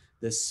me,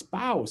 the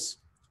spouse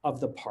of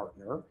the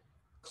partner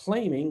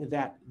claiming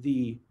that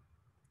the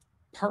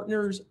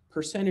partner's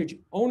percentage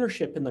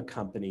ownership in the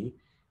company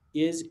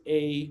is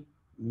a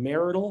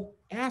marital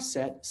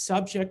asset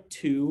subject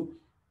to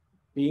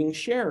being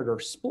shared or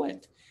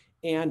split.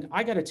 And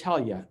I got to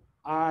tell you,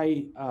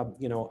 I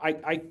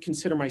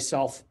consider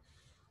myself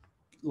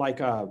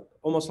like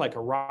almost like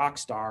a rock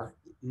star,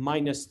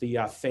 minus the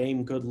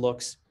fame, good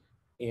looks,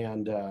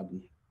 and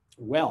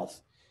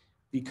wealth,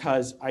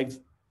 because I've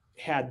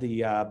had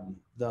the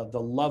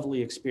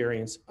lovely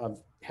experience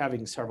of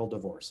having several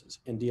divorces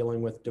and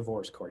dealing with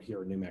divorce court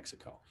here in New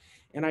Mexico.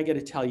 And I got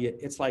to tell you,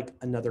 it's like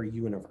another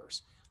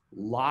universe.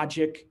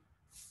 Logic,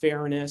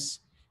 fairness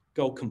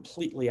go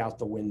completely out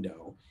the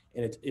window.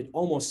 And it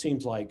almost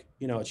seems like,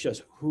 you know, it's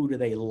just who do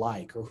they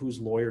like or whose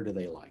lawyer do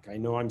they like? I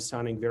know I'm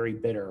sounding very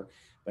bitter,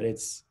 but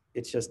it's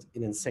just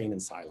an insane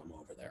asylum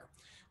over there.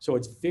 So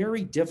it's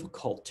very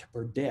difficult to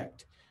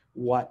predict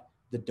what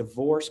the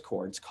divorce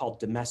court, it's called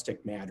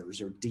domestic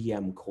matters or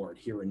DM court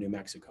here in New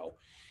Mexico.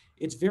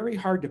 It's very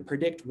hard to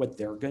predict what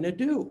they're going to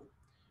do.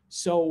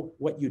 So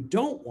what you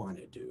don't want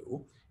to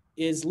do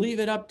is leave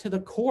it up to the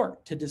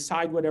court to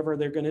decide whatever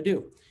they're going to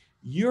do.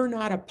 You're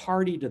not a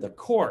party to the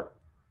court,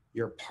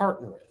 your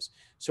partner is.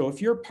 So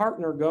if your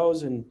partner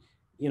goes and,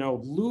 you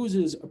know,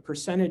 loses a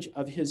percentage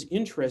of his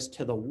interest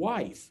to the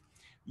wife,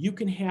 you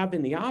can have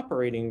in the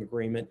operating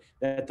agreement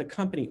that the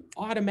company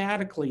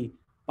automatically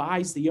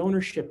buys the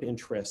ownership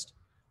interest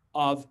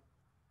of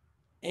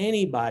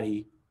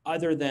anybody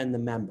other than the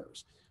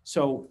members.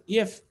 So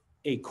if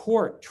a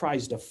court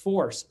tries to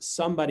force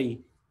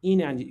somebody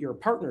in on your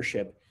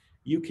partnership,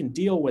 you can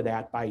deal with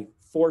that by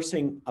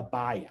forcing a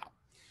buyout.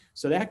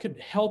 So that could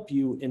help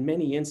you in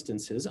many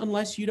instances,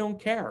 unless you don't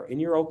care and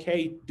you're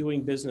okay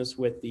doing business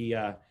with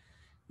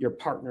your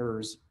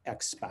partner's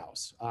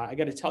ex-spouse. I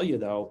got to tell you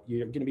though,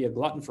 you're going to be a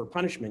glutton for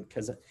punishment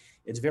because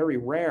it's very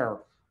rare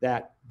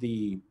that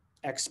the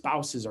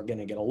ex-spouses are going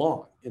to get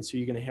along. And so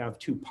you're going to have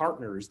two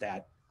partners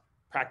that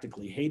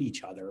practically hate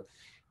each other.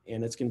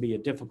 And it's going to be a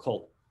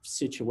difficult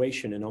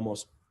situation in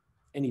almost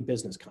any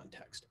business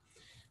context.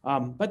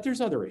 But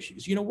there's other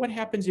issues. You know, what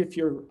happens if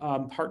your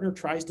partner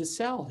tries to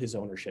sell his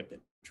ownership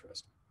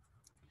interest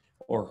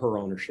or her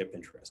ownership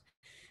interest?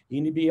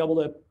 You need to be able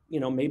to, you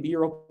know, maybe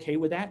you're okay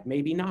with that,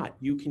 maybe not.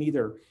 You can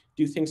either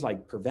do things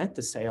like prevent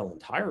the sale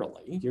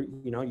entirely.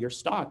 You're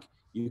stuck,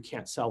 you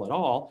can't sell at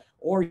all,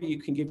 or you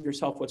can give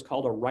yourself what's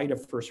called a right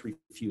of first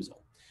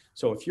refusal.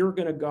 So if you're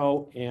going to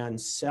go and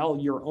sell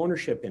your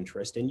ownership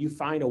interest and you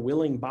find a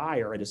willing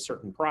buyer at a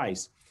certain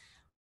price,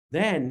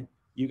 then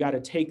you got to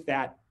take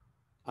that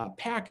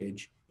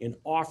package and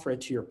offer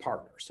it to your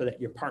partner so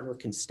that your partner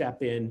can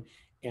step in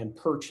and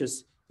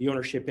purchase the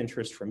ownership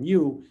interest from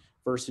you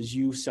versus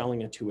you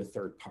selling it to a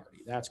third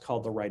party. That's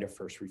called the right of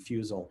first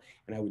refusal.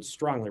 And I would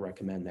strongly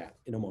recommend that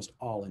in almost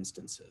all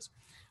instances.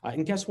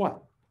 And guess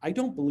what? I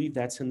don't believe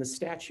that's in the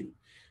statute.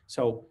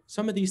 So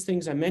some of these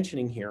things I'm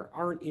mentioning here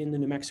aren't in the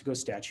New Mexico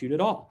statute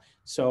at all.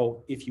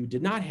 So if you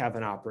did not have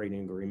an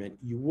operating agreement,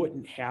 you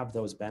wouldn't have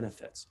those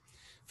benefits.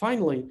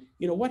 Finally,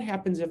 you know, what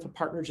happens if a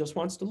partner just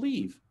wants to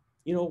leave?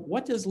 You know,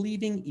 what does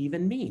leaving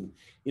even mean?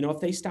 You know, if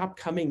they stop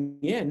coming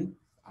in,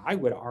 I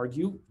would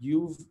argue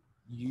you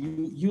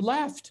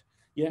left.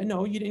 Yeah,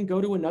 no, you didn't go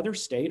to another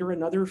state or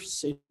another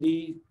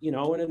city, you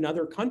know, in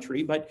another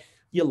country, but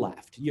you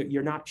left.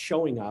 You're not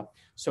showing up.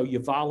 So you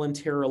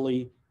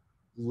voluntarily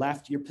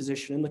left your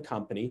position in the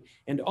company.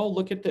 And oh,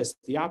 look at this.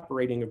 The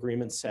operating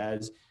agreement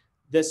says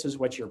this is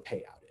what your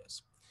payout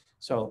is.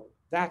 So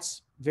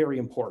that's very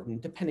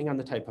important depending on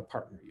the type of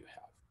partner you have.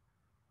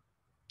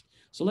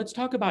 So let's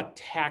talk about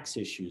tax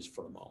issues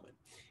for a moment.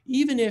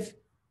 Even if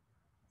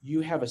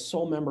you have a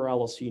sole member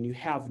LLC and you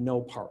have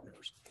no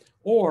partners,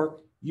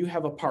 or you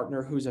have a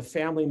partner who's a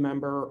family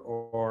member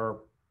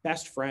or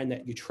best friend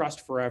that you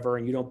trust forever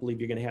and you don't believe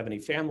you're going to have any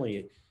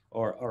family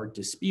or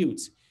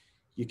disputes,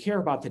 you care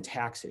about the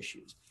tax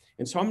issues.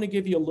 And so I'm going to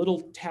give you a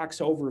little tax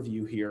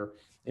overview here,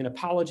 and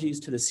apologies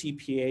to the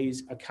CPAs,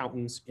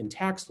 accountants, and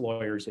tax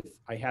lawyers if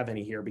I have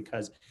any here,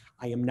 because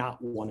I am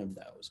not one of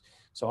those.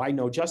 So I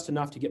know just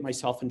enough to get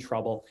myself in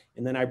trouble,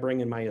 and then I bring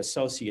in my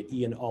associate,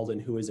 Ian Alden,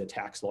 who is a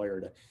tax lawyer,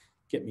 to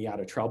get me out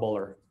of trouble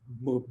or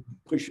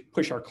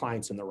push our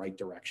clients in the right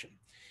direction.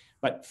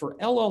 But for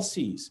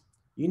LLCs,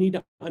 you need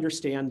to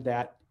understand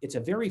that it's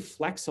a very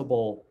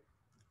flexible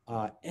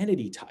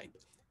entity type,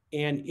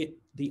 and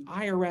the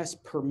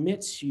IRS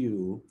permits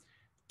you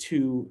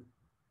to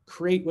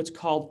create what's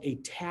called a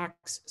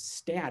tax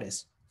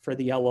status for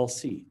the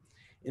LLC.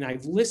 And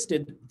I've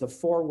listed the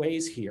 4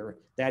 ways here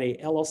that a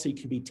LLC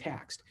can be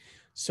taxed.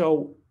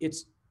 So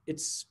it's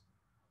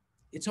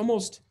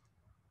almost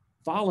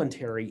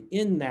voluntary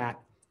in that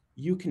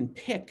you can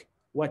pick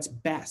what's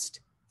best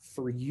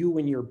for you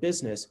and your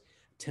business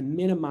to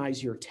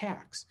minimize your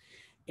tax.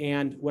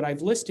 And what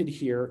I've listed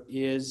here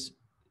is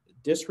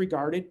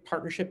disregarded,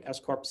 partnership, S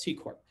Corp, C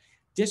Corp.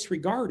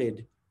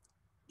 Disregarded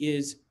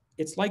is,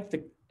 it's like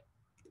the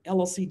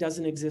LLC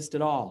doesn't exist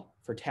at all.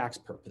 for tax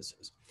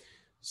purposes.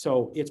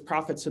 So its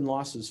profits and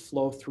losses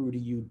flow through to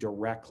you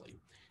directly.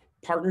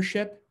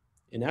 Partnership,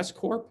 an S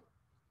Corp,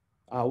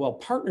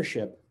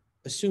 partnership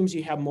assumes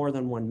you have more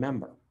than one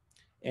member,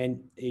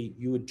 and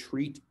you would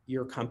treat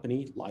your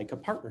company like a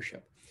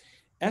partnership.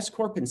 S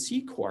Corp and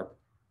C Corp,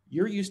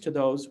 you're used to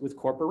those with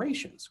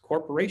corporations.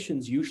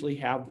 Corporations usually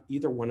have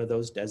either one of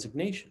those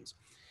designations.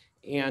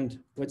 And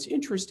what's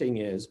interesting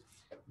is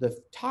the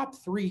top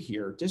three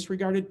here,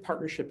 disregarded,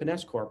 partnership, and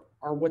S Corp,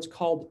 are what's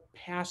called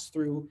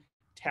pass-through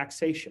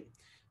taxation.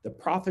 The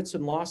profits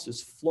and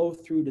losses flow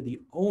through to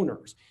the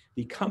owners.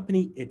 The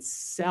company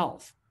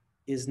itself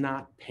is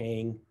not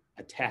paying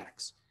a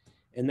tax.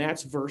 And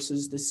that's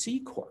versus the C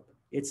Corp.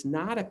 It's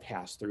not a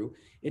pass-through.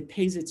 It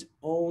pays its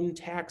own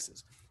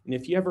taxes. And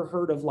if you ever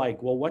heard of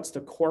like, well, what's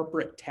the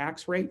corporate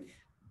tax rate?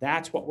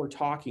 That's what we're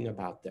talking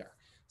about there.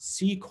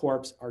 C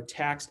Corps are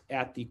taxed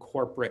at the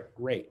corporate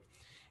rate.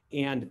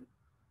 And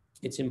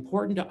it's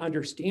important to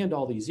understand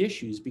all these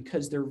issues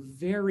because they're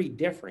very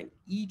different,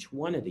 each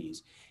one of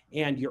these.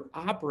 And your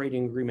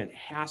operating agreement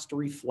has to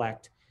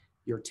reflect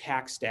your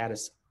tax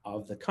status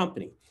of the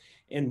company.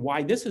 And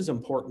why this is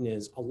important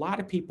is a lot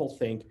of people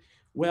think,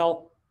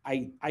 well,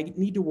 I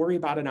need to worry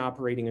about an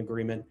operating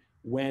agreement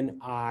when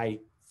I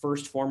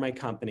first form my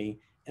company,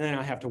 and then I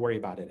don't have to worry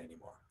about it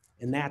anymore.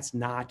 And that's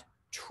not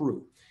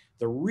true.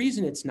 The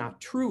reason it's not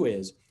true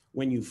is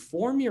when you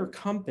form your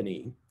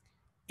company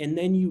and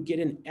then you get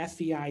an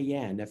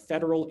FEIN, a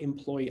Federal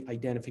Employee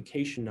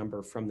Identification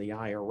Number from the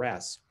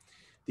IRS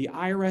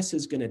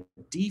is going to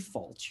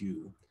default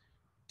you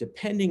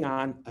depending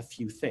on a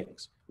few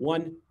things.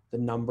 One, the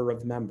number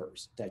of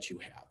members that you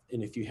have.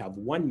 And if you have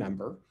one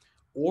member,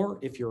 or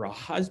if you're a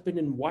husband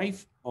and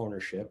wife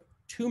ownership,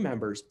 two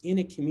members in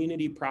a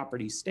community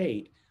property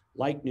state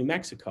like New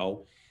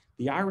Mexico,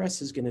 the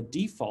IRS is going to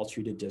default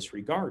you to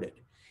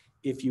disregarded.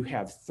 If you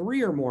have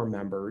three or more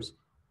members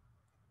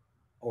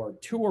or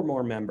two or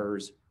more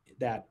members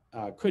that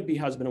could be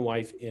husband and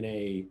wife in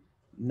a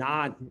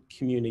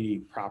non-community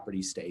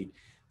property state,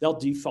 they'll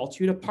default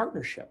you to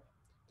partnership.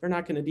 They're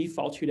not going to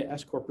default you to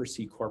S Corp or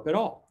C Corp at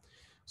all.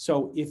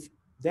 So if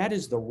that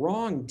is the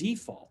wrong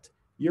default,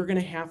 you're going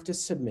to have to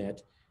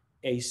submit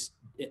a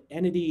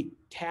entity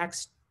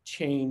tax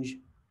change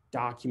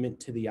document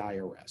to the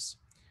IRS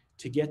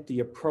to get the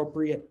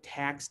appropriate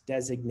tax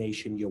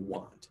designation you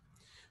want.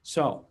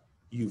 So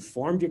you've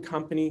formed your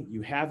company,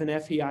 you have an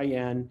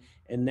FEIN,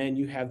 and then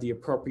you have the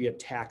appropriate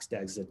tax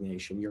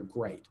designation. You're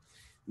great.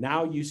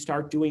 Now you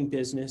start doing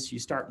business, you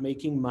start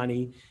making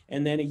money,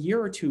 and then a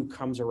year or two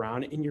comes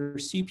around and your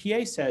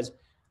CPA says,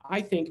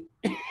 I think,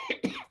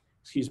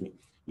 excuse me,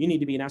 you need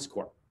to be an S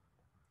Corp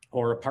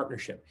or a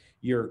partnership.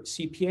 Your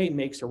CPA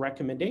makes a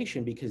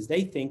recommendation because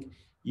they think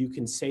you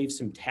can save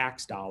some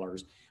tax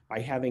dollars by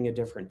having a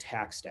different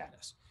tax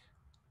status.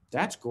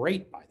 That's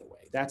great, by the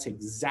way. That's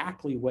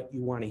exactly what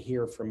you want to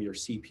hear from your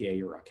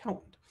CPA or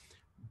accountant.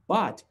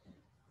 But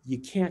you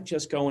can't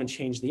just go and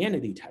change the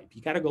entity type.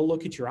 You got to go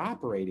look at your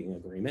operating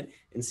agreement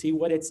and see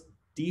what its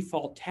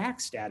default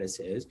tax status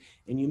is.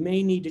 And you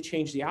may need to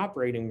change the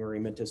operating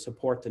agreement to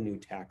support the new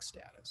tax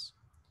status.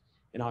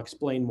 And I'll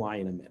explain why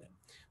in a minute.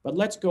 But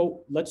let's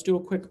do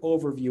a quick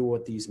overview of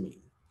what these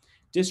mean.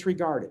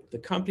 Disregarded, the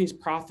company's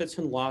profits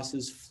and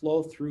losses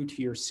flow through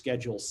to your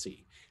Schedule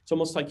C. It's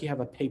almost like you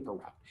have a paper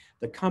route.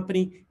 The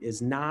company is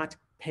not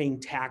paying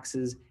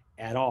taxes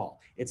at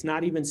all. It's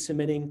not even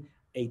submitting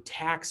a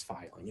tax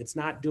filing. It's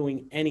not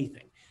doing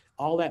anything.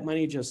 All that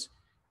money just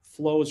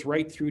flows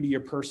right through to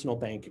your personal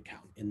bank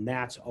account, and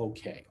that's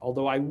okay.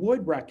 Although I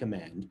would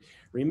recommend,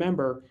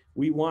 remember,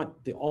 we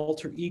want the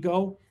alter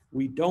ego.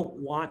 We don't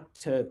want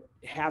to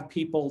have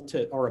people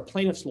or a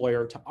plaintiff's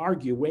lawyer to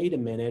argue, wait a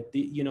minute,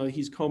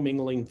 he's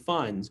commingling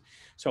funds.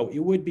 So it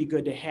would be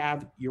good to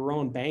have your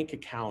own bank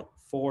account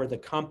for the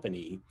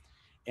company,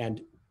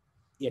 and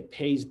it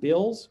pays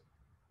bills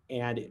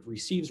and it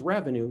receives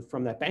revenue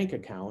from that bank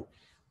account,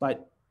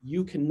 but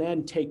you can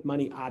then take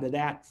money out of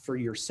that for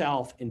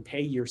yourself and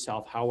pay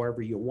yourself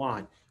however you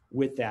want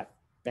with that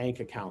bank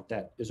account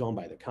that is owned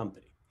by the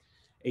company.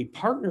 A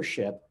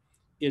partnership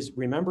is,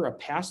 remember, a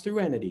pass-through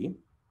entity.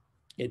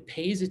 It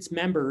pays its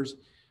members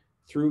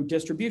through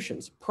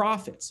distributions,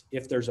 profits.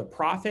 If there's a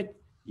profit,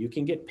 you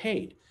can get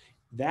paid.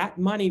 That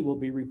money will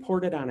be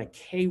reported on a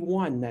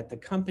K-1 that the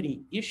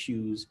company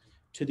issues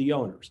to the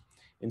owners.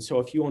 And so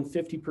if you own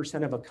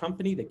 50% of a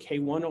company, the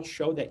K-1 will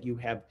show that you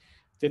have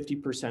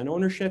 50%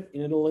 ownership,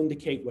 and it'll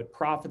indicate what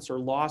profits or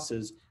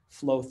losses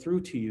flow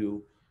through to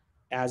you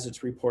as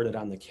it's reported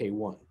on the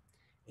K-1.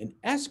 An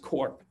S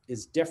Corp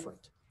is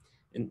different.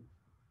 And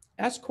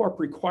S Corp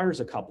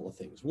requires a couple of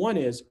things. One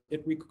is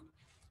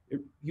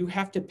you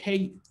have to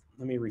pay,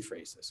 let me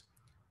rephrase this.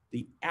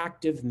 The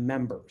active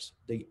members,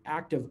 the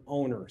active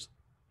owners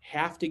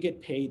have to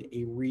get paid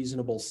a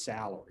reasonable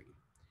salary.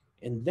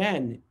 And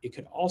then it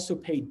could also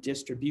pay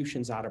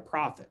distributions out of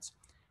profits,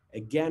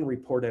 again,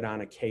 reported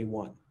on a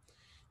K-1.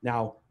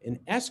 Now, an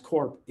S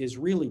Corp is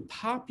really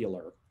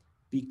popular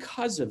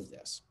because of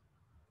this.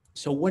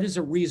 So what is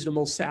a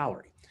reasonable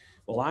salary?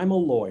 Well, I'm a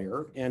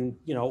lawyer and,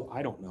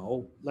 I don't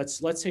know,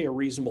 let's say a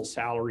reasonable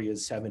salary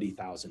is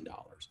 $70,000.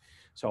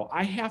 So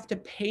I have to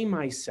pay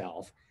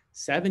myself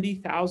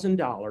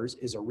 $70,000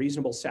 is a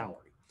reasonable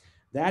salary.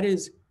 That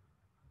is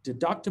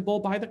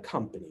deductible by the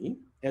company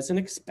as an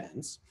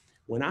expense.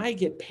 When I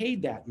get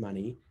paid that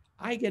money,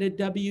 I get a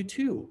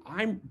W-2.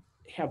 I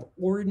have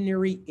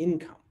ordinary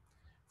income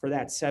for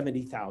that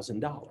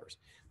 $70,000.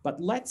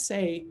 But let's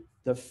say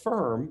the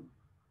firm,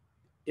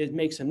 it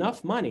makes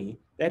enough money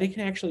that it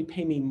can actually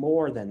pay me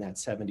more than that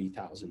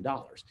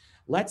 $70,000.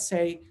 Let's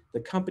say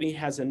the company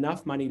has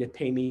enough money to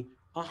pay me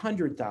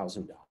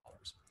 $100,000.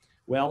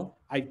 Well,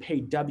 I pay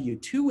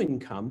W-2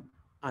 income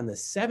on the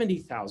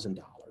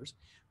 $70,000,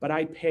 but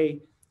I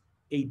pay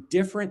a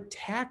different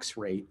tax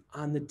rate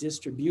on the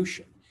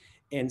distribution.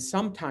 And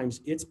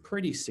sometimes it's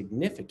pretty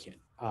significant,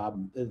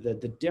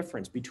 the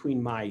difference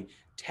between my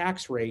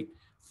tax rate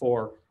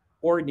for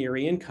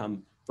ordinary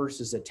income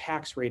versus a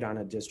tax rate on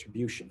a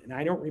distribution. And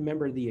I don't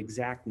remember the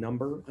exact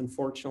number,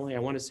 unfortunately. I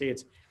want to say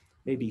it's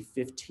maybe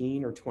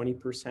 15 or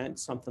 20%,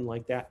 something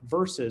like that,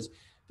 versus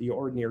the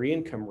ordinary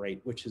income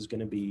rate, which is going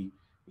to be,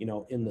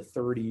 in the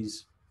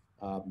 30s,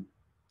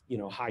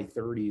 high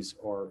 30s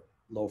or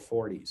low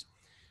 40s.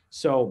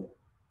 So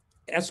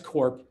S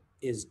Corp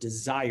is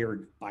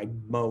desired by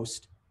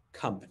most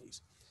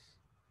companies.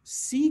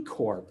 C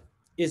Corp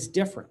is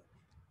different.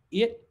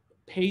 It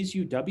pays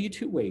you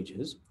W-2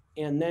 wages,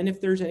 and then if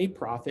there's any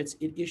profits,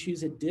 it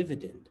issues a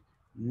dividend,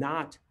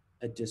 not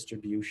a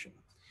distribution.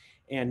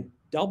 And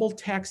double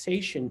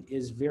taxation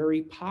is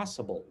very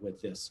possible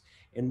with this.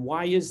 And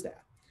why is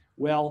that?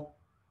 Well,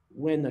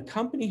 when the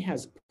company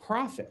has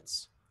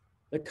profits,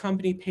 the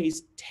company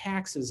pays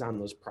taxes on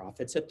those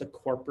profits at the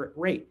corporate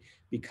rate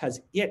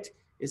because it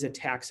is a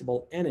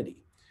taxable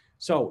entity.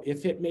 So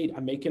if it made,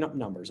 I'm making up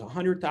numbers,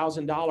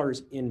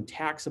 $100,000 in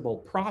taxable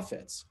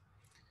profits,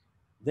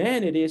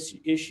 then it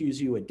issues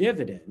you a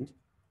dividend.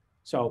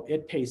 So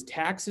it pays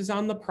taxes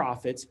on the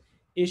profits,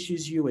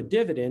 issues you a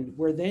dividend,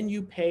 where then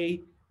you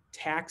pay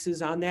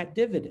taxes on that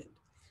dividend.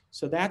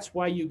 So that's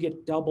why you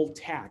get double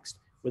taxed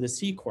with a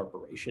C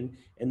corporation.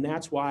 And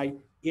that's why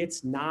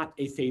it's not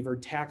a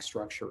favored tax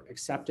structure,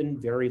 except in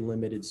very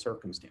limited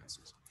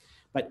circumstances.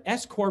 But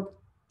S Corp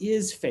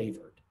is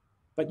favored,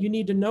 but you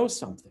need to know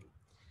something.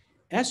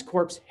 S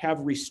Corps have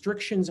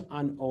restrictions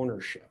on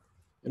ownership.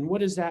 And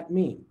what does that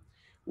mean?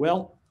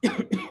 Well,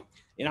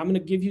 and I'm going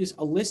to give you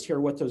a list here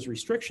of what those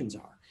restrictions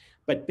are.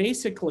 But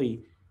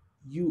basically,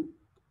 you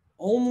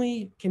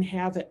only can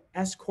have an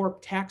S Corp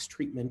tax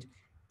treatment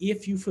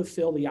if you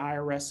fulfill the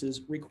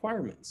IRS's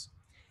requirements.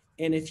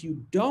 And if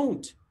you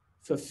don't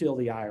fulfill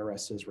the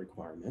IRS's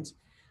requirements,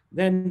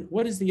 then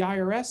what does the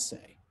IRS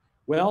say?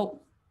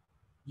 Well,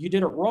 you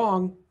did it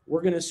wrong.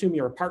 We're going to assume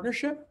you're a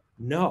partnership?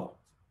 No.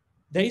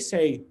 They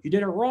say you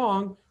did it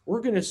wrong.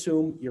 We're going to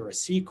assume you're a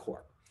C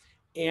Corp.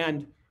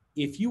 And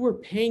if you were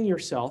paying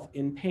yourself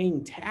and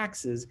paying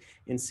taxes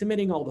and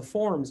submitting all the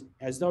forms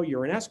as though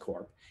you're an S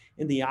Corp,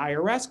 and the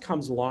IRS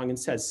comes along and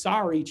says,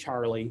 sorry,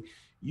 Charlie,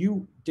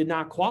 you did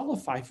not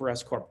qualify for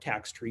S Corp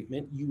tax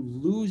treatment. You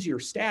lose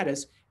your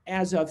status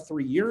as of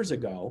 3 years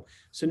ago.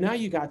 So now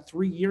you got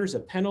 3 years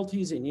of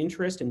penalties and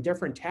interest and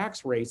different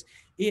tax rates.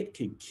 It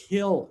could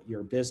kill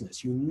your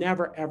business. You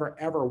never, ever,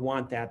 ever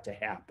want that to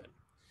happen.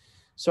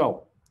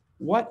 So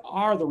what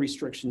are the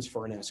restrictions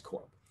for an S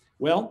Corp?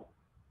 Well,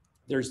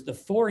 there's the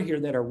 4 here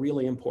that are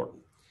really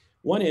important.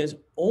 One is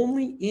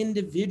only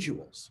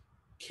individuals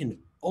can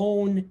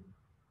own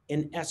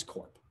an S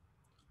Corp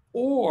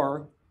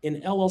or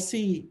an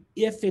LLC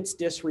if it's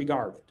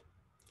disregarded.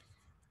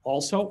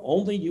 Also,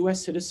 only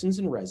US citizens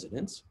and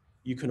residents.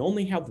 You can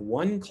only have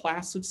one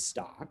class of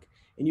stock,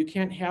 and you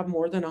can't have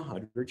more than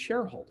 100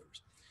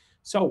 shareholders.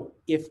 So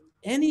if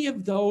any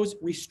of those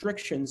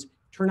restrictions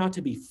turn out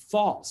to be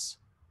false,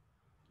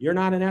 you're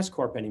not an S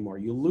Corp anymore.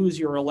 You lose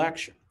your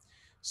election.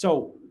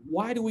 So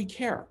why do we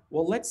care?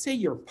 Well, let's say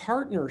your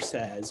partner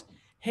says,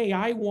 hey,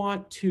 I don't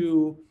want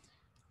to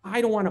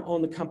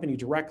own the company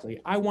directly.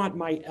 I want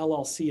my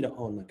LLC to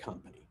own the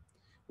company.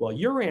 Well,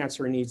 your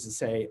answer needs to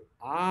say,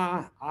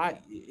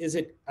 is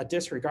it a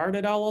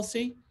disregarded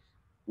LLC?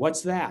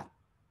 What's that?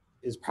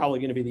 Is probably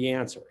going to be the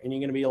answer. And you're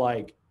going to be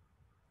like,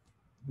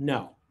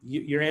 no.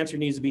 Your answer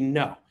needs to be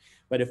no.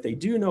 But if they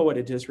do know what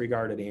a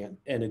disregarded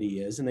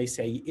entity is and they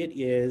say it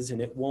is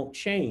and it won't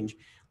change,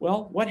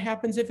 well, what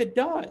happens if it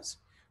does?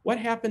 What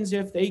happens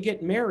if they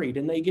get married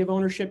and they give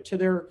ownership to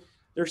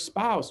their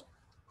spouse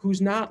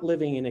who's not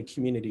living in a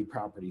community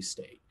property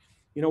state?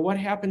 You know, what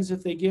happens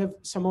if they give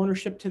some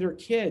ownership to their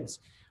kids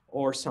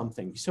or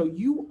something? So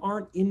you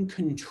aren't in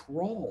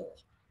control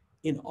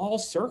in all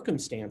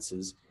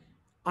circumstances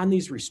on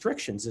these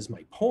restrictions is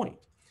my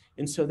point.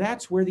 And so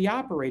that's where the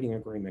operating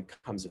agreement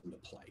comes into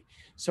play.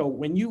 So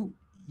when you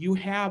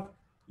have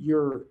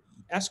your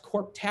S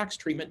Corp tax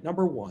treatment,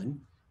 number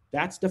 1,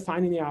 that's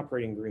defining the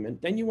operating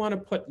agreement. Then you want to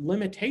put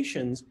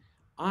limitations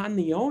on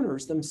the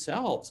owners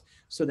themselves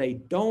so they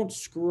don't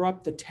screw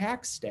up the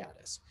tax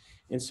status.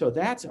 And so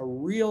that's a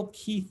real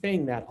key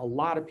thing that a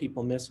lot of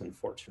people miss,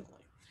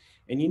 unfortunately.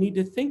 And you need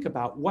to think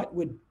about what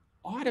would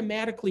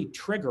automatically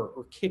trigger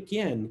or kick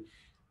in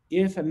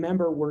if a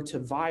member were to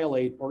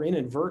violate or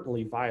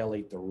inadvertently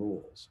violate the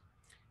rules.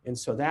 And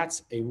so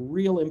that's a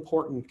real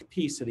important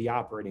piece of the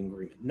operating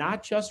agreement,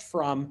 not just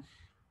from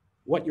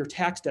what your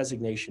tax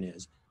designation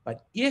is,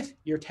 but if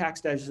your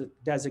tax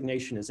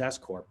designation is S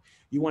Corp,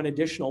 you want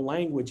additional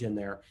language in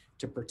there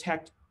to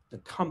protect the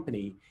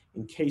company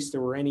in case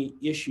there were any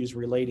issues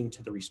relating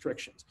to the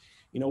restrictions.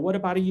 You know, what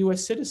about a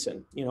US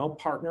citizen, you know,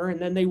 partner, and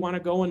then they want to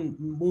go and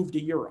move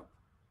to Europe?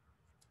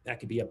 That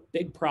could be a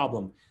big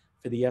problem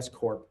for the S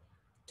Corp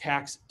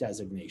tax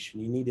designation.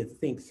 You need to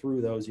think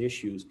through those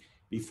issues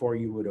before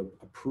you would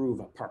approve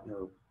a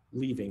partner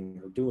leaving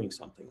or doing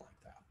something like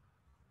that.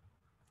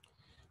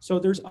 So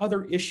there's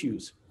other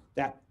issues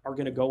that are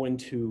going to go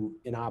into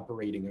an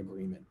operating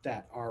agreement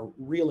that are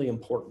really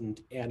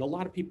important and a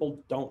lot of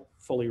people don't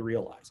fully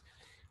realize.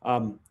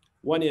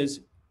 One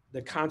is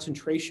the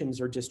concentrations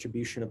or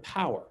distribution of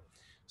power.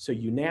 So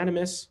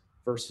unanimous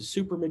versus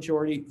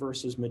supermajority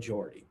versus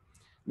majority.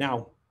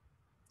 Now,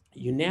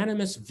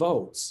 unanimous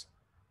votes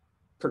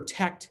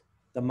protect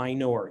the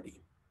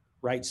minority,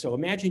 right? So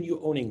imagine you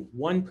owning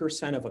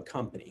 1% of a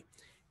company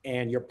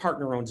and your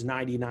partner owns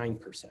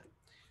 99%.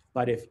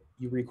 But if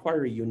you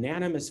require a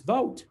unanimous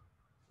vote,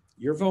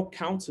 your vote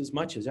counts as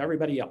much as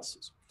everybody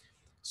else's.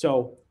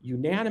 So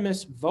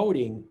unanimous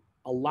voting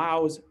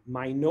allows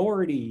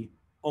minority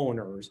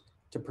owners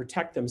to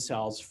protect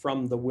themselves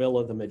from the will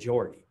of the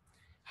majority.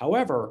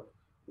 However,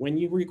 when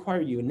you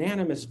require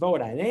unanimous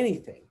vote on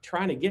anything,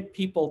 trying to get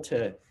people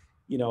to,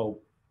 you know,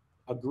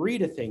 agree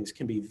to things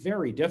can be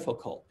very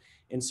difficult.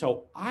 And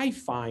so I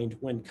find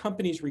when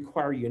companies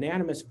require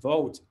unanimous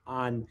votes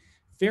on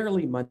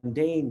fairly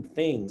mundane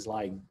things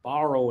like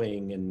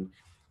borrowing and,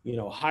 you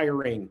know,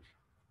 hiring,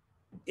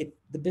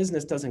 the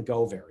business doesn't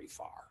go very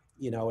far.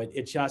 You know, it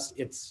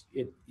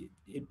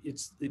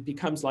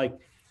becomes like,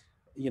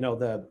 you know,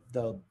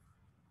 the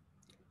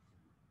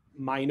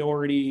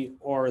minority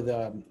or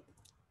the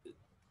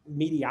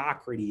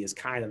mediocrity is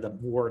kind of the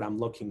word I'm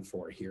looking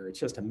for here. It's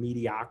just a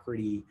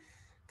mediocrity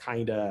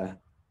kind of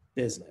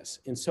business.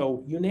 And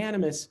so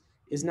unanimous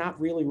is not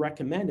really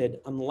recommended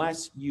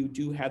unless you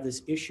do have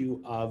this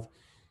issue of,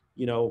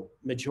 you know,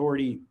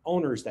 majority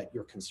owners that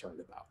you're concerned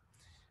about.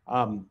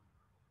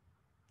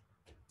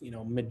 You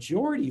know,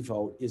 majority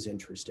vote is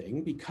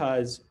interesting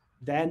because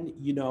then,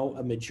 you know,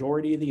 a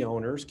majority of the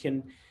owners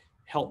can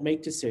help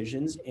make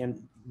decisions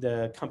and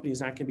the company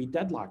is not going to be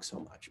deadlocked so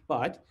much.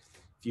 But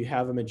if you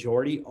have a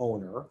majority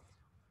owner,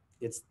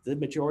 it's the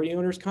majority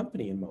owner's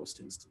company in most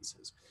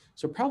instances.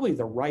 So probably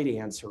the right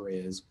answer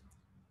is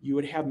you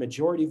would have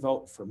majority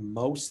vote for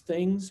most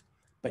things,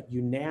 but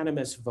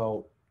unanimous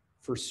vote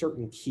for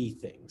certain key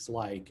things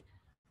like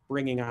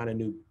bringing on a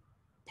new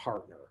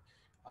partner,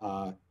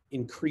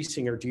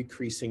 increasing or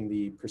decreasing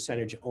the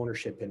percentage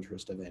ownership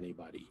interest of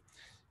anybody,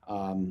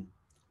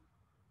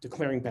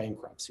 declaring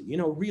bankruptcy, you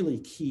know, really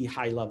key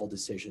high level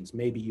decisions,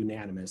 maybe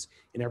unanimous,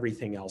 and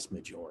everything else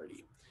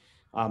majority.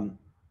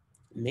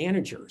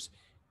 Managers,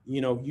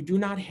 you know, you do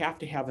not have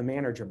to have a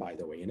manager, by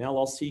the way. An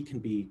LLC can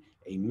be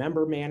a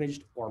member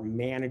managed or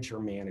manager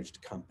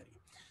managed company.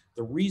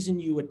 The reason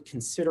you would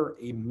consider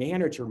a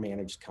manager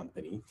managed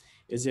company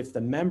is if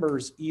the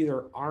members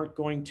either aren't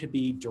going to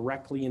be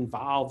directly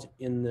involved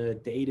in the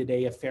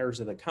day-to-day affairs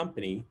of the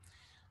company,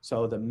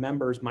 so the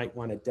members might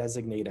want to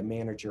designate a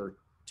manager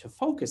to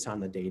focus on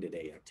the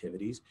day-to-day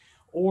activities,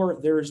 or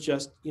there's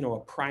just, you know, a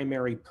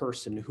primary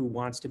person who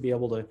wants to be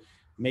able to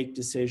make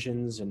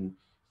decisions and,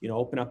 you know,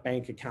 open up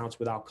bank accounts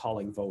without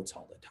calling votes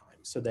all the time.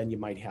 So then you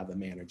might have a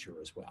manager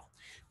as well.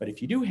 But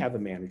if you do have a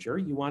manager,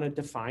 you want to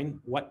define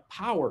what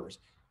powers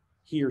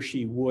he or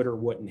she would or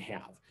wouldn't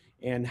have,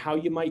 and how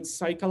you might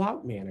cycle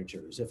out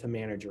managers if a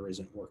manager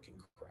isn't working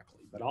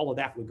correctly. But all of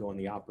that would go in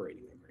the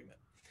operating agreement.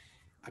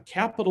 A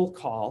capital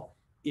call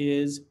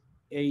is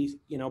a,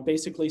 you know,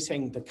 basically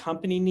saying the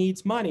company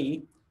needs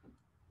money.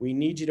 We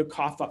need you to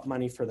cough up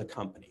money for the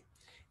company.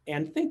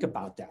 And think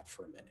about that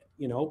for a minute.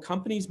 You know,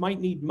 companies might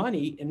need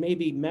money and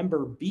maybe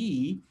member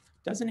B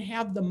doesn't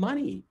have the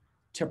money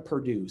to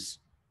produce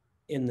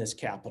in this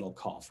capital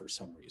call for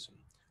some reason.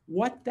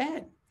 What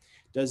then?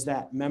 Does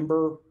that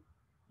member,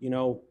 you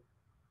know,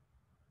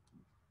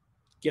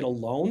 get a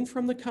loan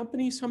from the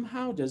company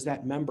somehow? Does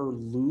that member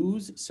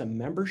lose some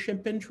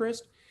membership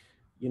interest,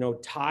 you know,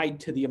 tied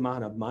to the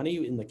amount of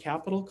money in the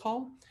capital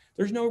call?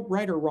 There's no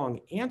right or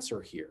wrong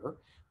answer here,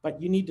 but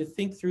you need to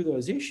think through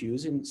those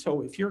issues. And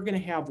so if you're going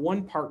to have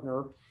one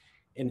partner,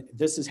 and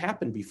this has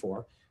happened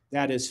before,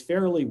 that is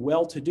fairly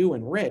well-to-do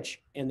and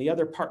rich, and the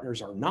other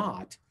partners are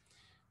not,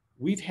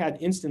 we've had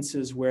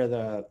instances where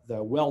the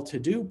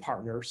well-to-do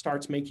partner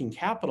starts making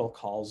capital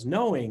calls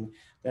knowing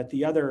that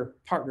the other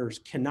partners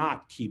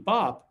cannot keep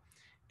up,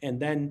 and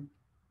then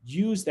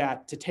use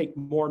that to take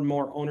more and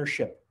more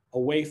ownership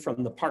away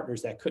from the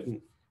partners that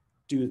couldn't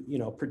do, you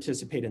know,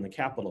 participate in the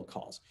capital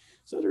calls.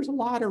 So there's a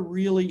lot of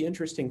really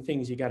interesting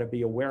things you got to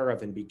be aware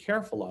of and be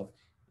careful of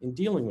in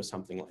dealing with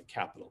something like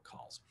capital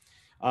calls.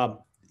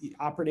 The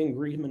operating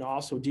agreement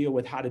also deal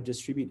with how to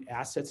distribute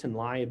assets and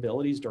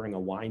liabilities during a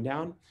wind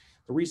down.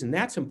 The reason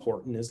that's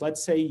important is,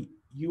 let's say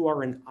you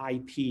are an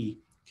IP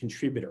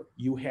contributor.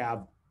 You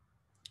have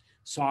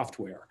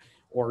software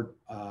or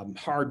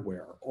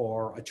hardware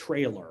or a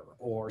trailer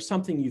or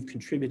something you've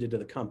contributed to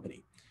the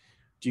company.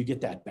 Do you get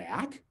that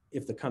back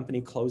if the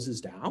company closes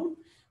down?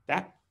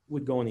 That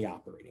would go in the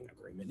operating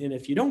agreement. And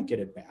if you don't get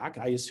it back,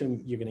 I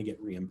assume you're going to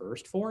get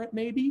reimbursed for it,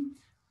 maybe.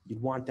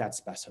 You'd want that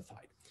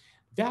specified.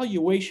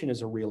 Valuation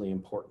is a really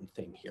important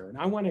thing here. And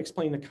I want to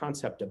explain the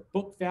concept of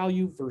book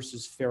value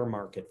versus fair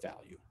market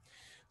value.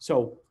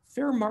 So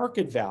fair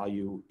market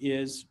value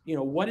is,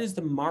 what is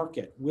the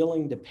market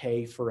willing to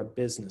pay for a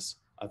business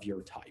of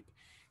your type,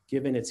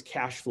 given its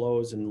cash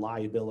flows and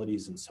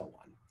liabilities and so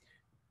on.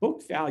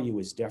 Book value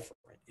is different.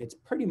 It's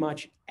pretty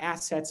much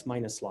assets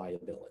minus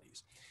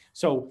liabilities.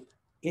 So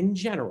in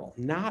general,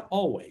 not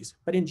always,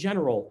 but in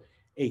general,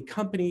 a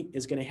company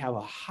is going to have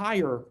a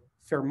higher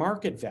fair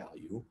market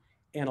value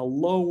and a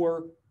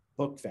lower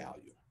book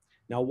value.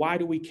 Now, why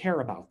do we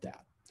care about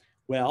that?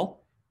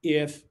 Well,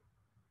 if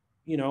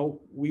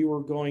we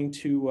were going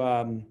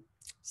to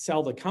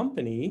sell the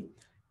company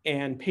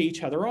and pay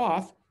each other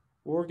off,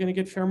 we're going to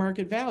get fair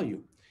market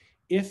value.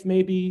 If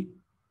maybe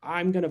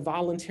I'm going to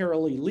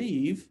voluntarily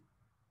leave,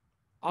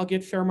 I'll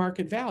get fair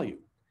market value.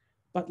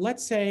 But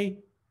let's say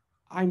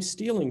I'm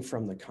stealing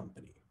from the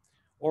company,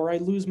 or I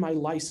lose my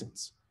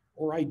license,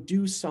 or I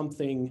do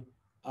something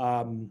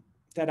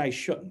that I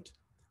shouldn't.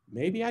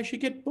 Maybe I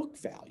should get book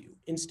value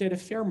instead of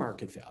fair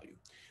market value.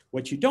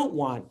 What you don't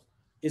want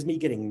is me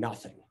getting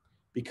nothing,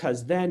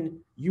 because then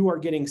you are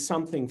getting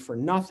something for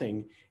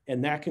nothing,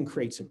 and that can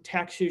create some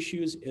tax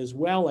issues, as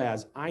well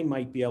as I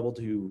might be able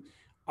to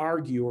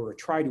argue or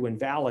try to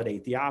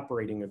invalidate the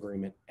operating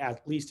agreement,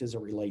 at least as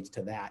it relates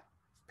to that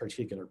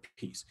particular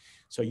piece.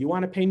 So you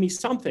want to pay me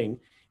something,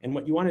 and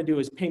what you want to do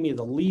is pay me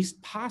the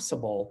least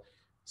possible,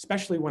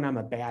 especially when I'm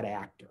a bad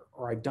actor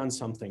or I've done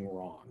something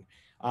wrong.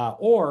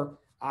 Or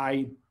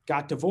I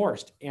got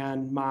divorced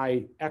and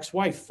my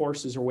ex-wife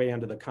forces her way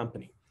onto the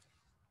company.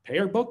 Pay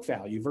her book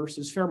value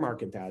versus fair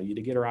market value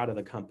to get her out of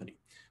the company.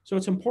 So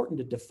it's important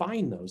to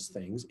define those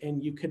things,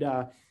 and you could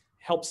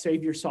help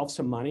save yourself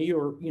some money,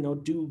 or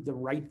do the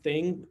right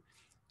thing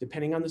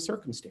depending on the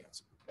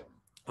circumstance.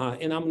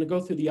 And I'm going to go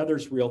through the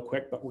others real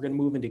quick, but we're going to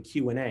move into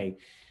Q&A.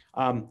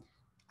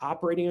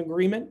 Operating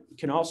agreement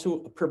can also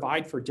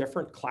provide for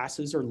different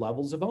classes or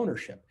levels of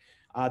ownership.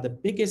 The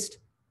biggest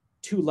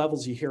two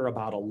levels you hear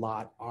about a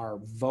lot are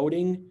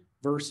voting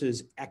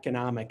versus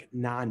economic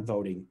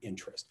non-voting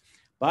interest,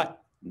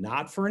 but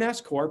not for an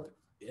S Corp.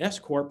 S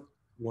Corp,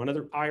 one of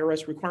the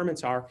IRS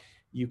requirements are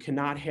you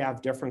cannot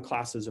have different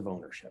classes of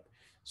ownership.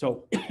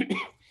 So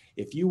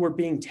if you were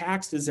being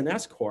taxed as an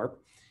S Corp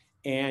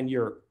and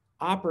your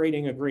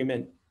operating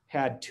agreement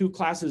had two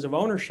classes of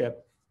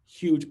ownership,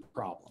 huge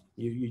problem.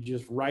 You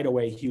just right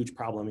away, huge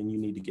problem, and you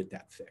need to get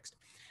that fixed.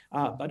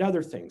 But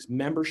other things,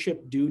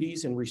 membership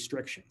duties and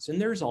restrictions.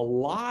 And there's a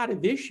lot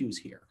of issues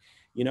here.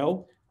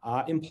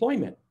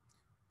 Employment.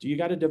 Do you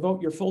got to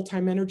devote your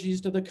full-time energies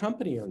to the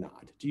company or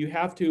not? Do you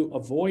have to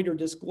avoid or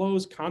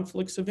disclose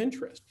conflicts of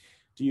interest?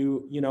 Do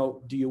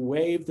you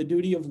waive the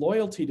duty of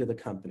loyalty to the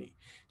company?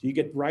 Do you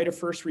get right of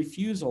first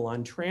refusal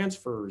on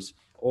transfers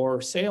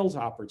or sales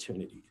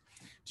opportunities?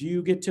 Do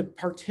you get to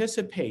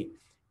participate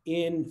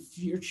in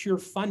future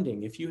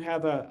funding? If you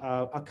have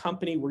a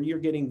company where you're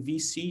getting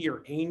VC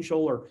or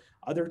angel or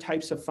other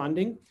types of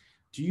funding,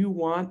 do you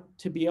want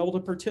to be able to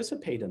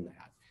participate in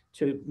that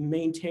to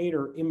maintain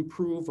or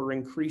improve or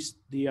increase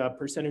the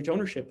percentage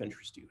ownership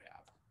interest you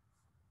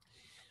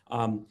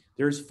have?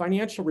 There's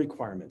financial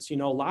requirements. A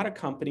lot of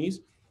companies,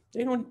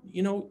 they don't,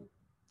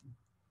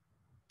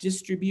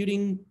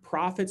 distributing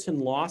profits and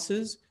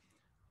losses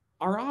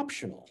are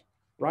optional,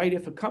 right?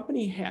 If a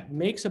company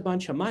makes a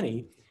bunch of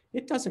money,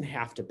 it doesn't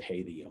have to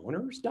pay the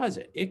owners, does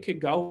it? It could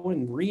go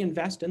and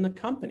reinvest in the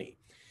company.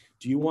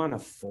 Do you want to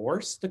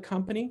force the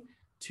company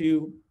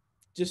to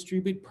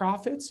distribute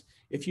profits?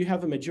 If you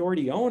have a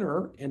majority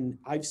owner, and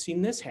I've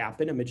seen this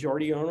happen, a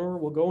majority owner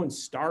will go and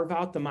starve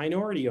out the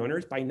minority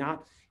owners by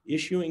not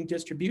issuing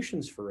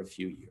distributions for a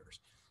few years.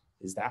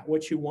 Is that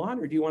what you want,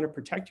 or do you want to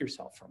protect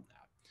yourself from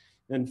that?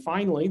 Then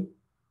finally,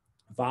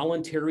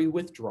 voluntary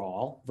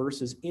withdrawal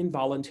versus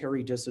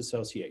involuntary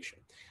disassociation.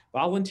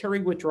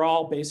 Voluntary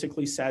withdrawal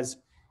basically says,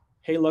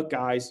 hey, look,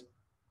 guys,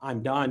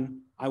 I'm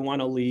done. I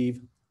want to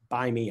leave.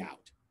 Buy me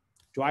out.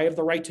 Do I have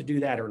the right to do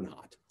that or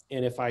not?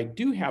 And if I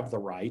do have the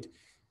right,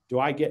 do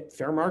I get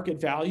fair market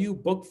value,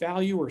 book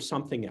value, or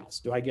something else?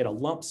 Do I get a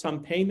lump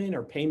sum payment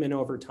or payment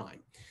over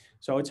time?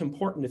 So it's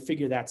important to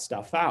figure that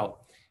stuff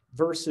out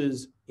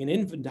versus an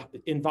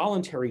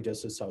involuntary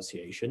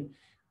disassociation.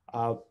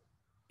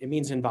 It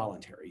means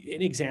involuntary.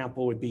 An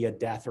example would be a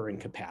death or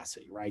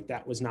incapacity, right?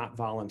 That was not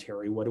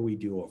voluntary. What do we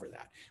do over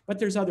that? But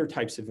there's other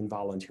types of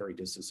involuntary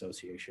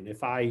disassociation.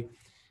 If I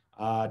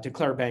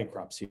declare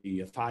bankruptcy,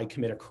 if I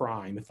commit a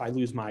crime, if I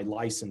lose my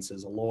license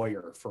as a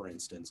lawyer, for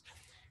instance,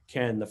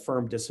 can the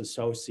firm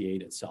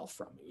disassociate itself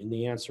from me? And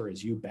the answer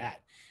is you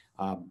bet.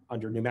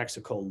 Under New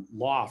Mexico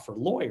law for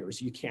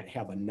lawyers, you can't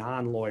have a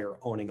non-lawyer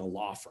owning a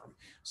law firm.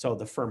 So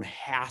the firm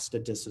has to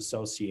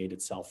disassociate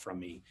itself from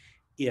me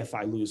if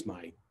I lose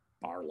my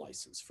bar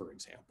license, for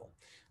example.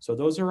 So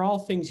those are all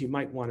things you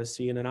might want to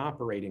see in an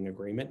operating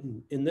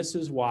agreement. And this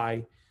is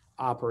why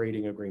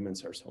operating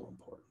agreements are so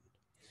important.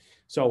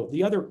 So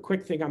the other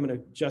quick thing I'm going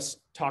to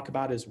just talk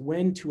about is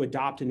when to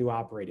adopt a new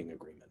operating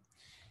agreement.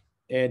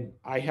 And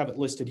I have it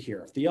listed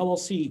here. If the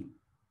LLC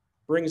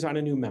brings on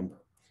a new member,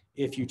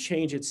 if you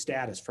change its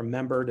status from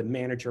member to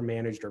manager,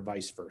 managed, or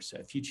vice versa,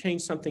 if you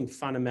change something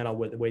fundamental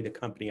with the way the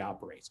company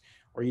operates,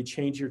 or you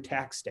change your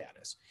tax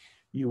status,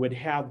 you would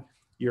have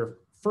your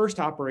first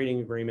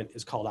operating agreement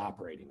is called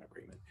operating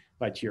agreement,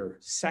 but your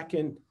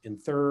second and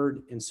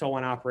third and so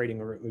on operating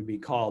agreement would be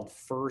called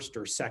first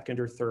or second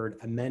or third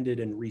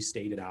amended and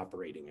restated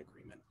operating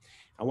agreement.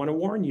 I want to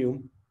warn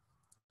you,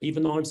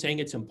 even though I'm saying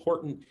it's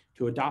important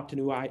to adopt a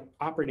new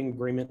operating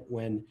agreement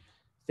when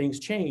things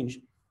change,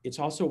 it's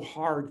also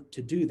hard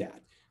to do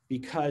that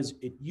because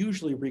it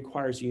usually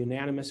requires a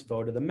unanimous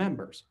vote of the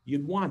members.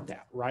 You'd want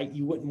that, right?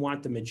 You wouldn't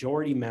want the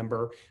majority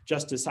member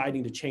just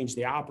deciding to change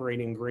the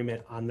operating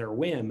agreement on their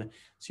whim.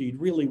 So you'd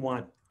really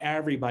want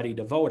everybody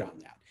to vote on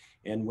that.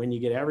 And when you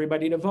get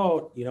everybody to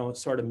vote, you know,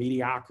 it's sort of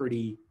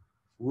mediocrity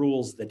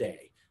rules the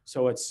day.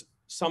 So it's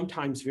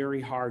sometimes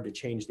very hard to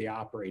change the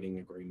operating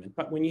agreement.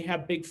 But when you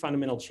have big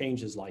fundamental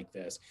changes like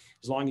this,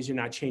 as long as you're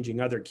not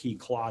changing other key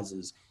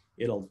clauses,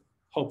 it'll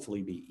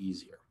hopefully be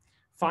easier.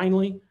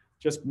 Finally,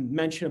 just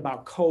mention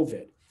about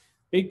COVID.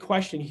 Big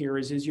question here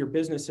is your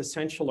business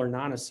essential or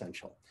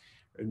non-essential?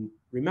 And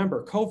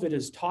remember, COVID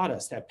has taught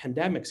us that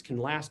pandemics can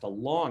last a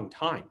long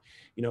time.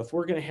 You know, if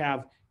we're going to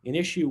have an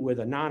issue with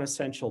a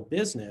non-essential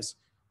business,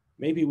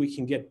 maybe we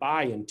can get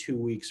by in 2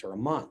 weeks or a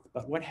month.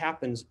 But what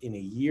happens in a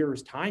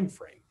year's time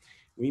frame?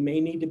 We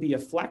may need to be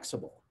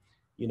flexible,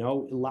 you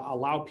know,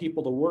 allow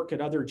people to work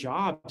at other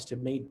jobs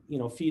to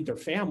feed their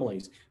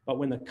families. But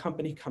when the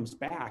company comes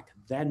back,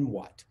 then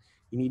what?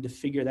 You need to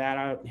figure that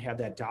out and have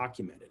that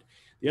documented.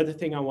 The other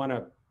thing I want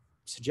to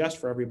suggest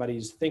for everybody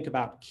is think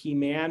about key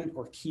man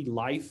or key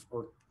life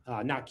or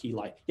key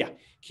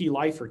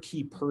life or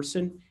key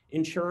person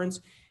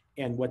insurance.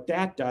 And what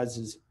that does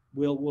is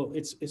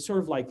it's sort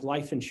of like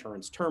life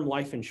insurance, term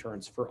life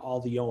insurance for all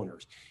the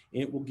owners.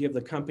 And it will give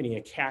the company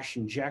a cash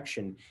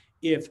injection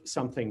if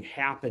something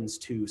happens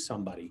to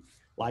somebody,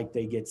 like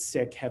they get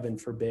sick, heaven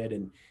forbid,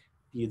 and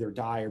either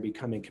die or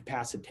become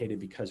incapacitated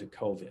because of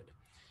COVID.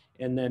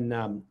 And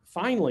then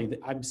finally,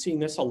 I'm seeing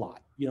this a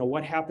lot. You know,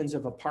 what happens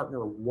if a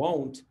partner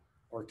won't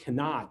or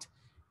cannot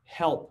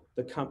help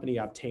the company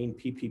obtain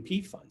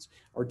PPP funds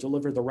or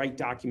deliver the right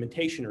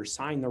documentation or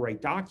sign the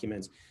right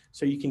documents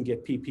so you can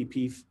get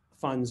PPP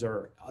funds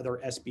or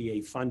other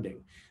SBA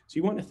funding? So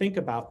you want to think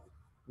about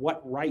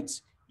what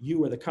rights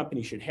you or the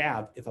company should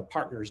have if a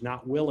partner is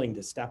not willing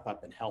to step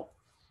up and help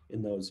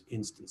in those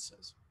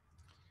instances.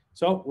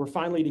 So we're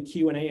finally to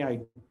Q&A. I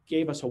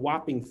gave us a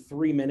whopping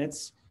 3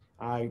 minutes.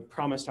 I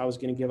promised I was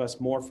going to give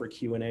us more for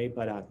Q&A,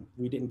 but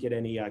we didn't get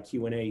any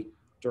Q&A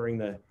during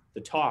the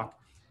talk.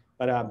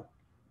 But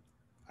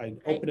I'd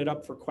open it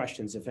up for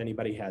questions if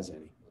anybody has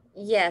any.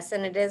 Yes,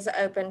 and it is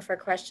open for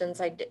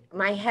questions.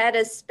 My head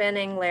is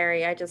spinning,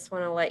 Larry. I just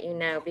want to let you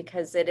know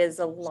because it is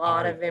a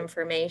lot of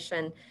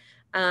information.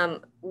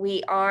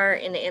 We are,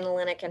 and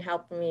Annalena can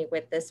help me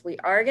with this, we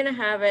are going to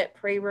have it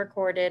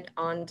pre-recorded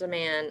on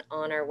demand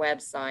on our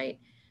website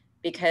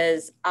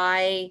because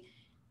I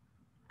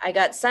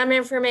got some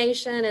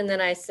information and then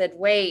I said,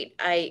 wait,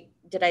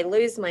 did I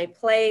lose my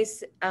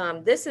place?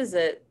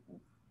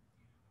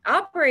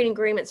 Operating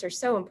agreements are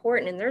so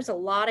important and there's a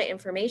lot of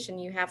information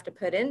you have to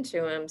put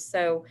into them.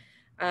 So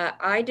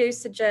I do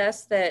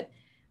suggest that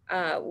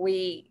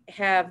we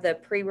have the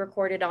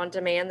pre-recorded on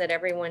demand, that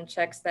everyone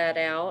checks that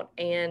out.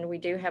 And we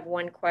do have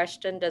one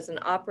question. Does an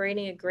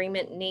operating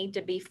agreement need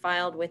to be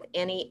filed with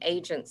any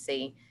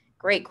agency?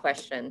 Great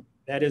question.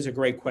 That is a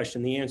great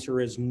question. The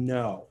answer is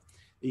no.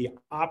 The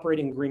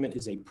operating agreement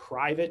is a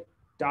private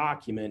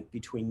document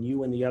between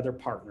you and the other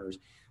partners.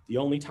 The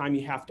only time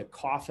you have to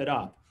cough it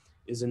up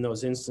is in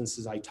those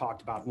instances I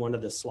talked about in one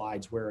of the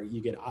slides where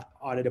you get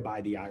audited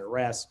by the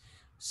IRS,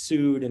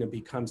 sued, and it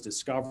becomes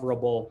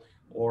discoverable,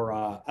 or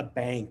a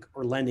bank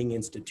or lending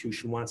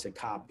institution wants a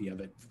copy of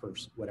it for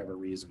whatever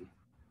reason.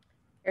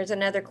 Here's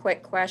another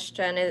quick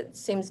question. It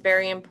seems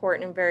very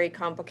important and very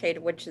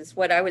complicated, which is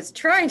what I was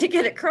trying to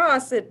get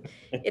across. It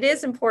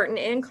is important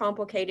and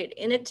complicated.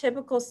 In a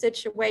typical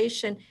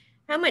situation,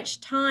 how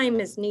much time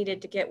is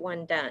needed to get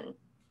one done?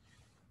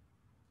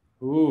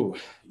 Ooh,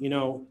 you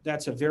know,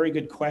 that's a very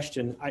good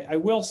question. I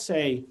will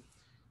say,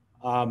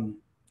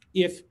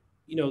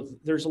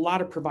 there's a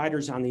lot of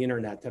providers on the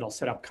internet that'll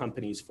set up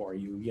companies for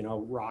you, you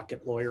know,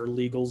 Rocket Lawyer,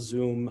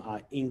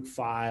 LegalZoom,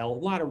 InkFile, a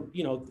lot of,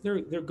 you know,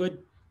 they're good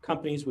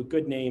companies with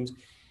good names.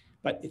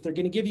 But if they're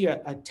going to give you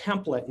a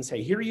template and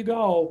say, here you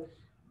go,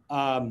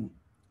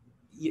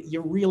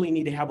 you really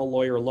need to have a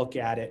lawyer look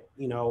at it,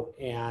 you know,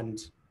 and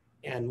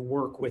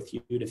work with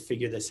you to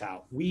figure this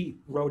out. We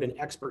wrote an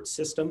expert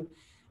system.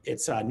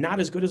 It's not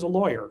as good as a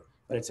lawyer,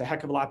 but it's a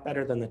heck of a lot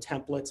better than the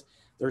templates.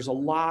 There's a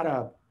lot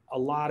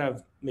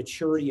of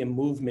maturity and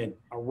movement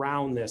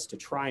around this to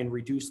try and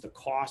reduce the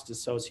cost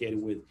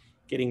associated with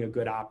getting a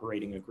good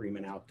operating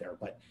agreement out there.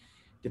 But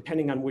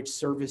depending on which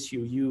service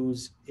you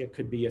use, it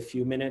could be a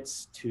few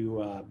minutes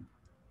to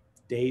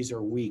days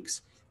or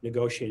weeks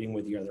negotiating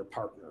with the other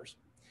partners.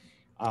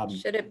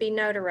 Should it be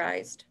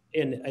notarized?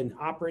 An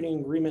operating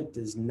agreement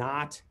does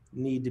not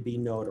need to be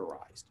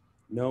notarized.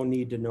 No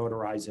need to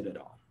notarize it at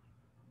all.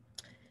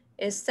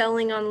 Is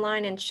selling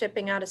online and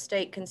shipping out of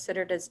state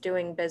considered as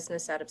doing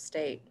business out of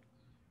state?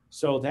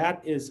 So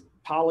that is,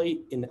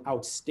 Polly, an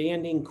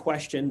outstanding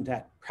question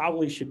that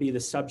probably should be the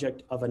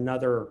subject of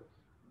another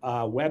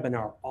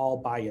webinar all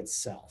by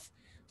itself.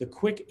 The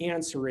quick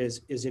answer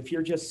is if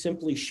you're just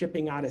simply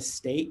shipping out of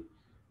state,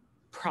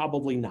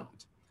 probably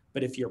not.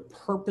 But if you're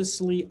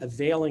purposely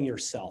availing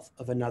yourself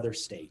of another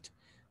state,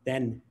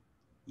 then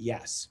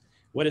yes.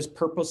 What does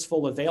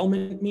purposeful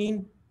availment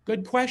mean?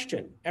 Good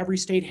question. Every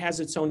state has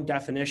its own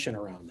definition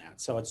around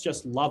that. So it's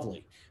just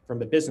lovely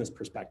from a business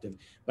perspective.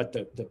 But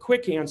the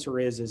quick answer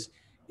is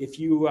if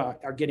you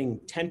are getting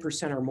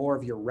 10% or more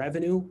of your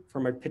revenue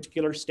from a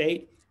particular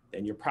state,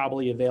 then you're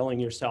probably availing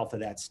yourself of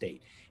that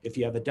state. If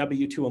you have a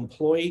W-2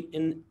 employee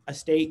in a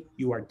state,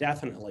 you are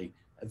definitely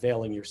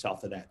availing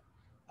yourself of that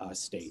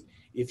state.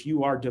 If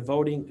you are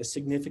devoting a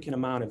significant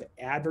amount of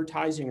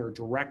advertising or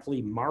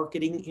directly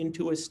marketing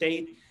into a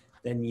state,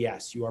 then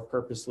yes, you are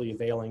purposely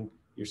availing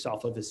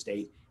yourself of a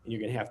state, and you're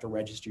going to have to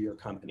register your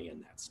company in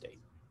that state.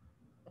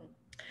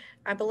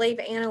 I believe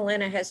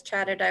Annalena has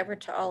chatted over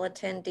to all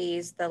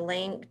attendees the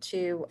link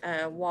to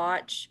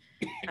watch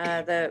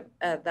the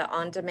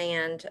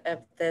on-demand of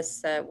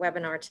this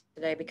webinar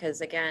today, because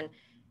again,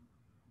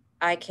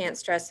 I can't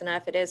stress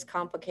enough, it is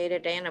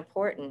complicated and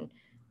important.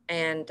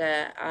 And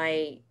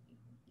I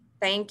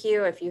thank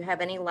you. If you have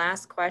any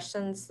last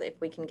questions, if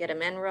we can get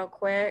them in real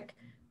quick.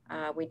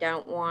 We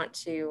don't want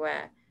to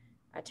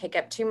take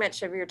up too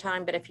much of your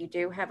time, but if you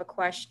do have a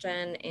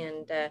question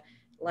and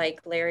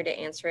like Larry to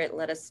answer it,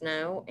 let us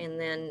know. And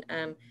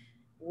then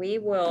we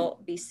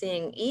will be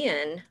seeing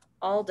Ian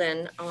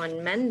Alden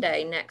on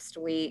Monday next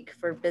week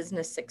for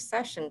business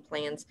succession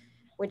plans,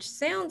 which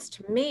sounds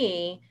to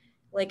me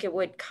like it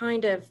would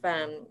kind of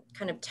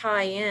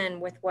tie in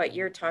with what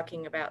you're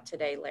talking about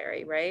today,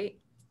 Larry, right?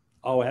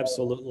 Oh,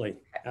 absolutely.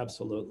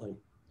 Absolutely.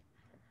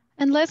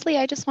 And Leslie,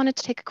 I just wanted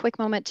to take a quick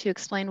moment to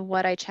explain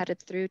what I chatted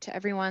through to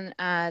everyone.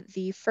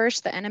 The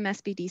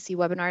NMSBDC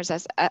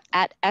webinars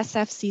at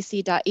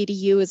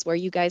sfcc.edu is where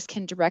you guys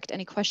can direct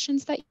any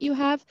questions that you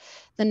have.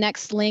 The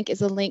next link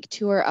is a link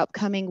to our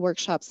upcoming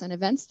workshops and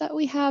events that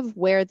we have,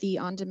 where the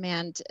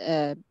on-demand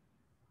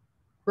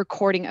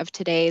recording of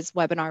today's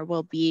webinar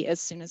will be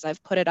as soon as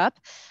I've put it up.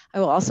 I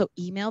will also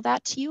email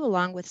that to you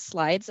along with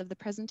slides of the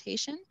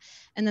presentation.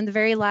 And then the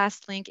very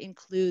last link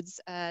includes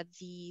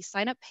the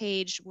sign up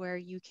page where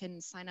you can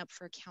sign up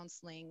for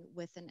counseling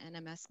with an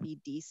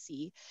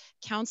NMSBDC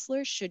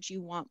counselor should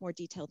you want more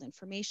detailed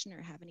information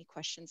or have any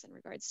questions in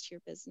regards to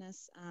your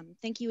business.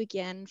 Thank you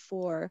again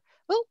for,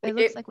 oh, it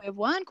looks like we have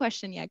one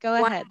question. Yeah,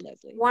 go ahead,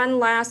 Leslie. One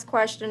last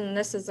question, and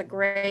this is a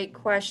great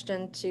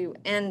question to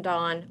end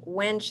on.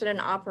 When should an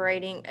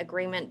operating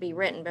agreement be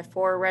written,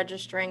 before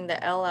registering the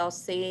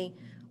LLC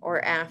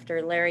or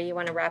after? Larry, you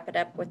want to wrap it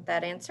up with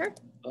that answer?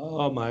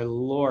 Oh my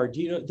Lord,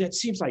 that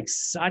seems like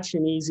such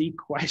an easy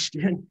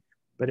question,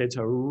 but it's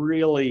a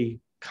really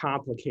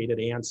complicated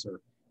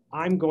answer.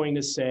 I'm going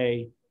to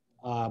say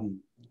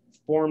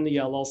form the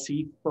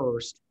LLC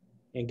first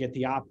and get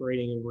the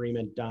operating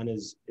agreement done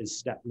is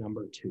step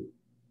number 2.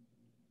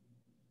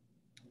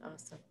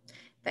 Awesome.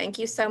 Thank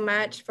you so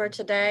much for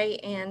today.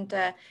 And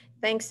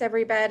thanks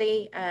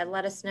everybody.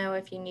 Let us know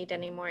if you need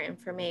any more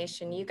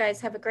information. You guys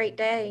have a great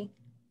day.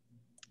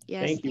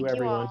 Yes, thank you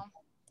everyone. All.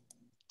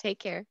 Take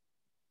care.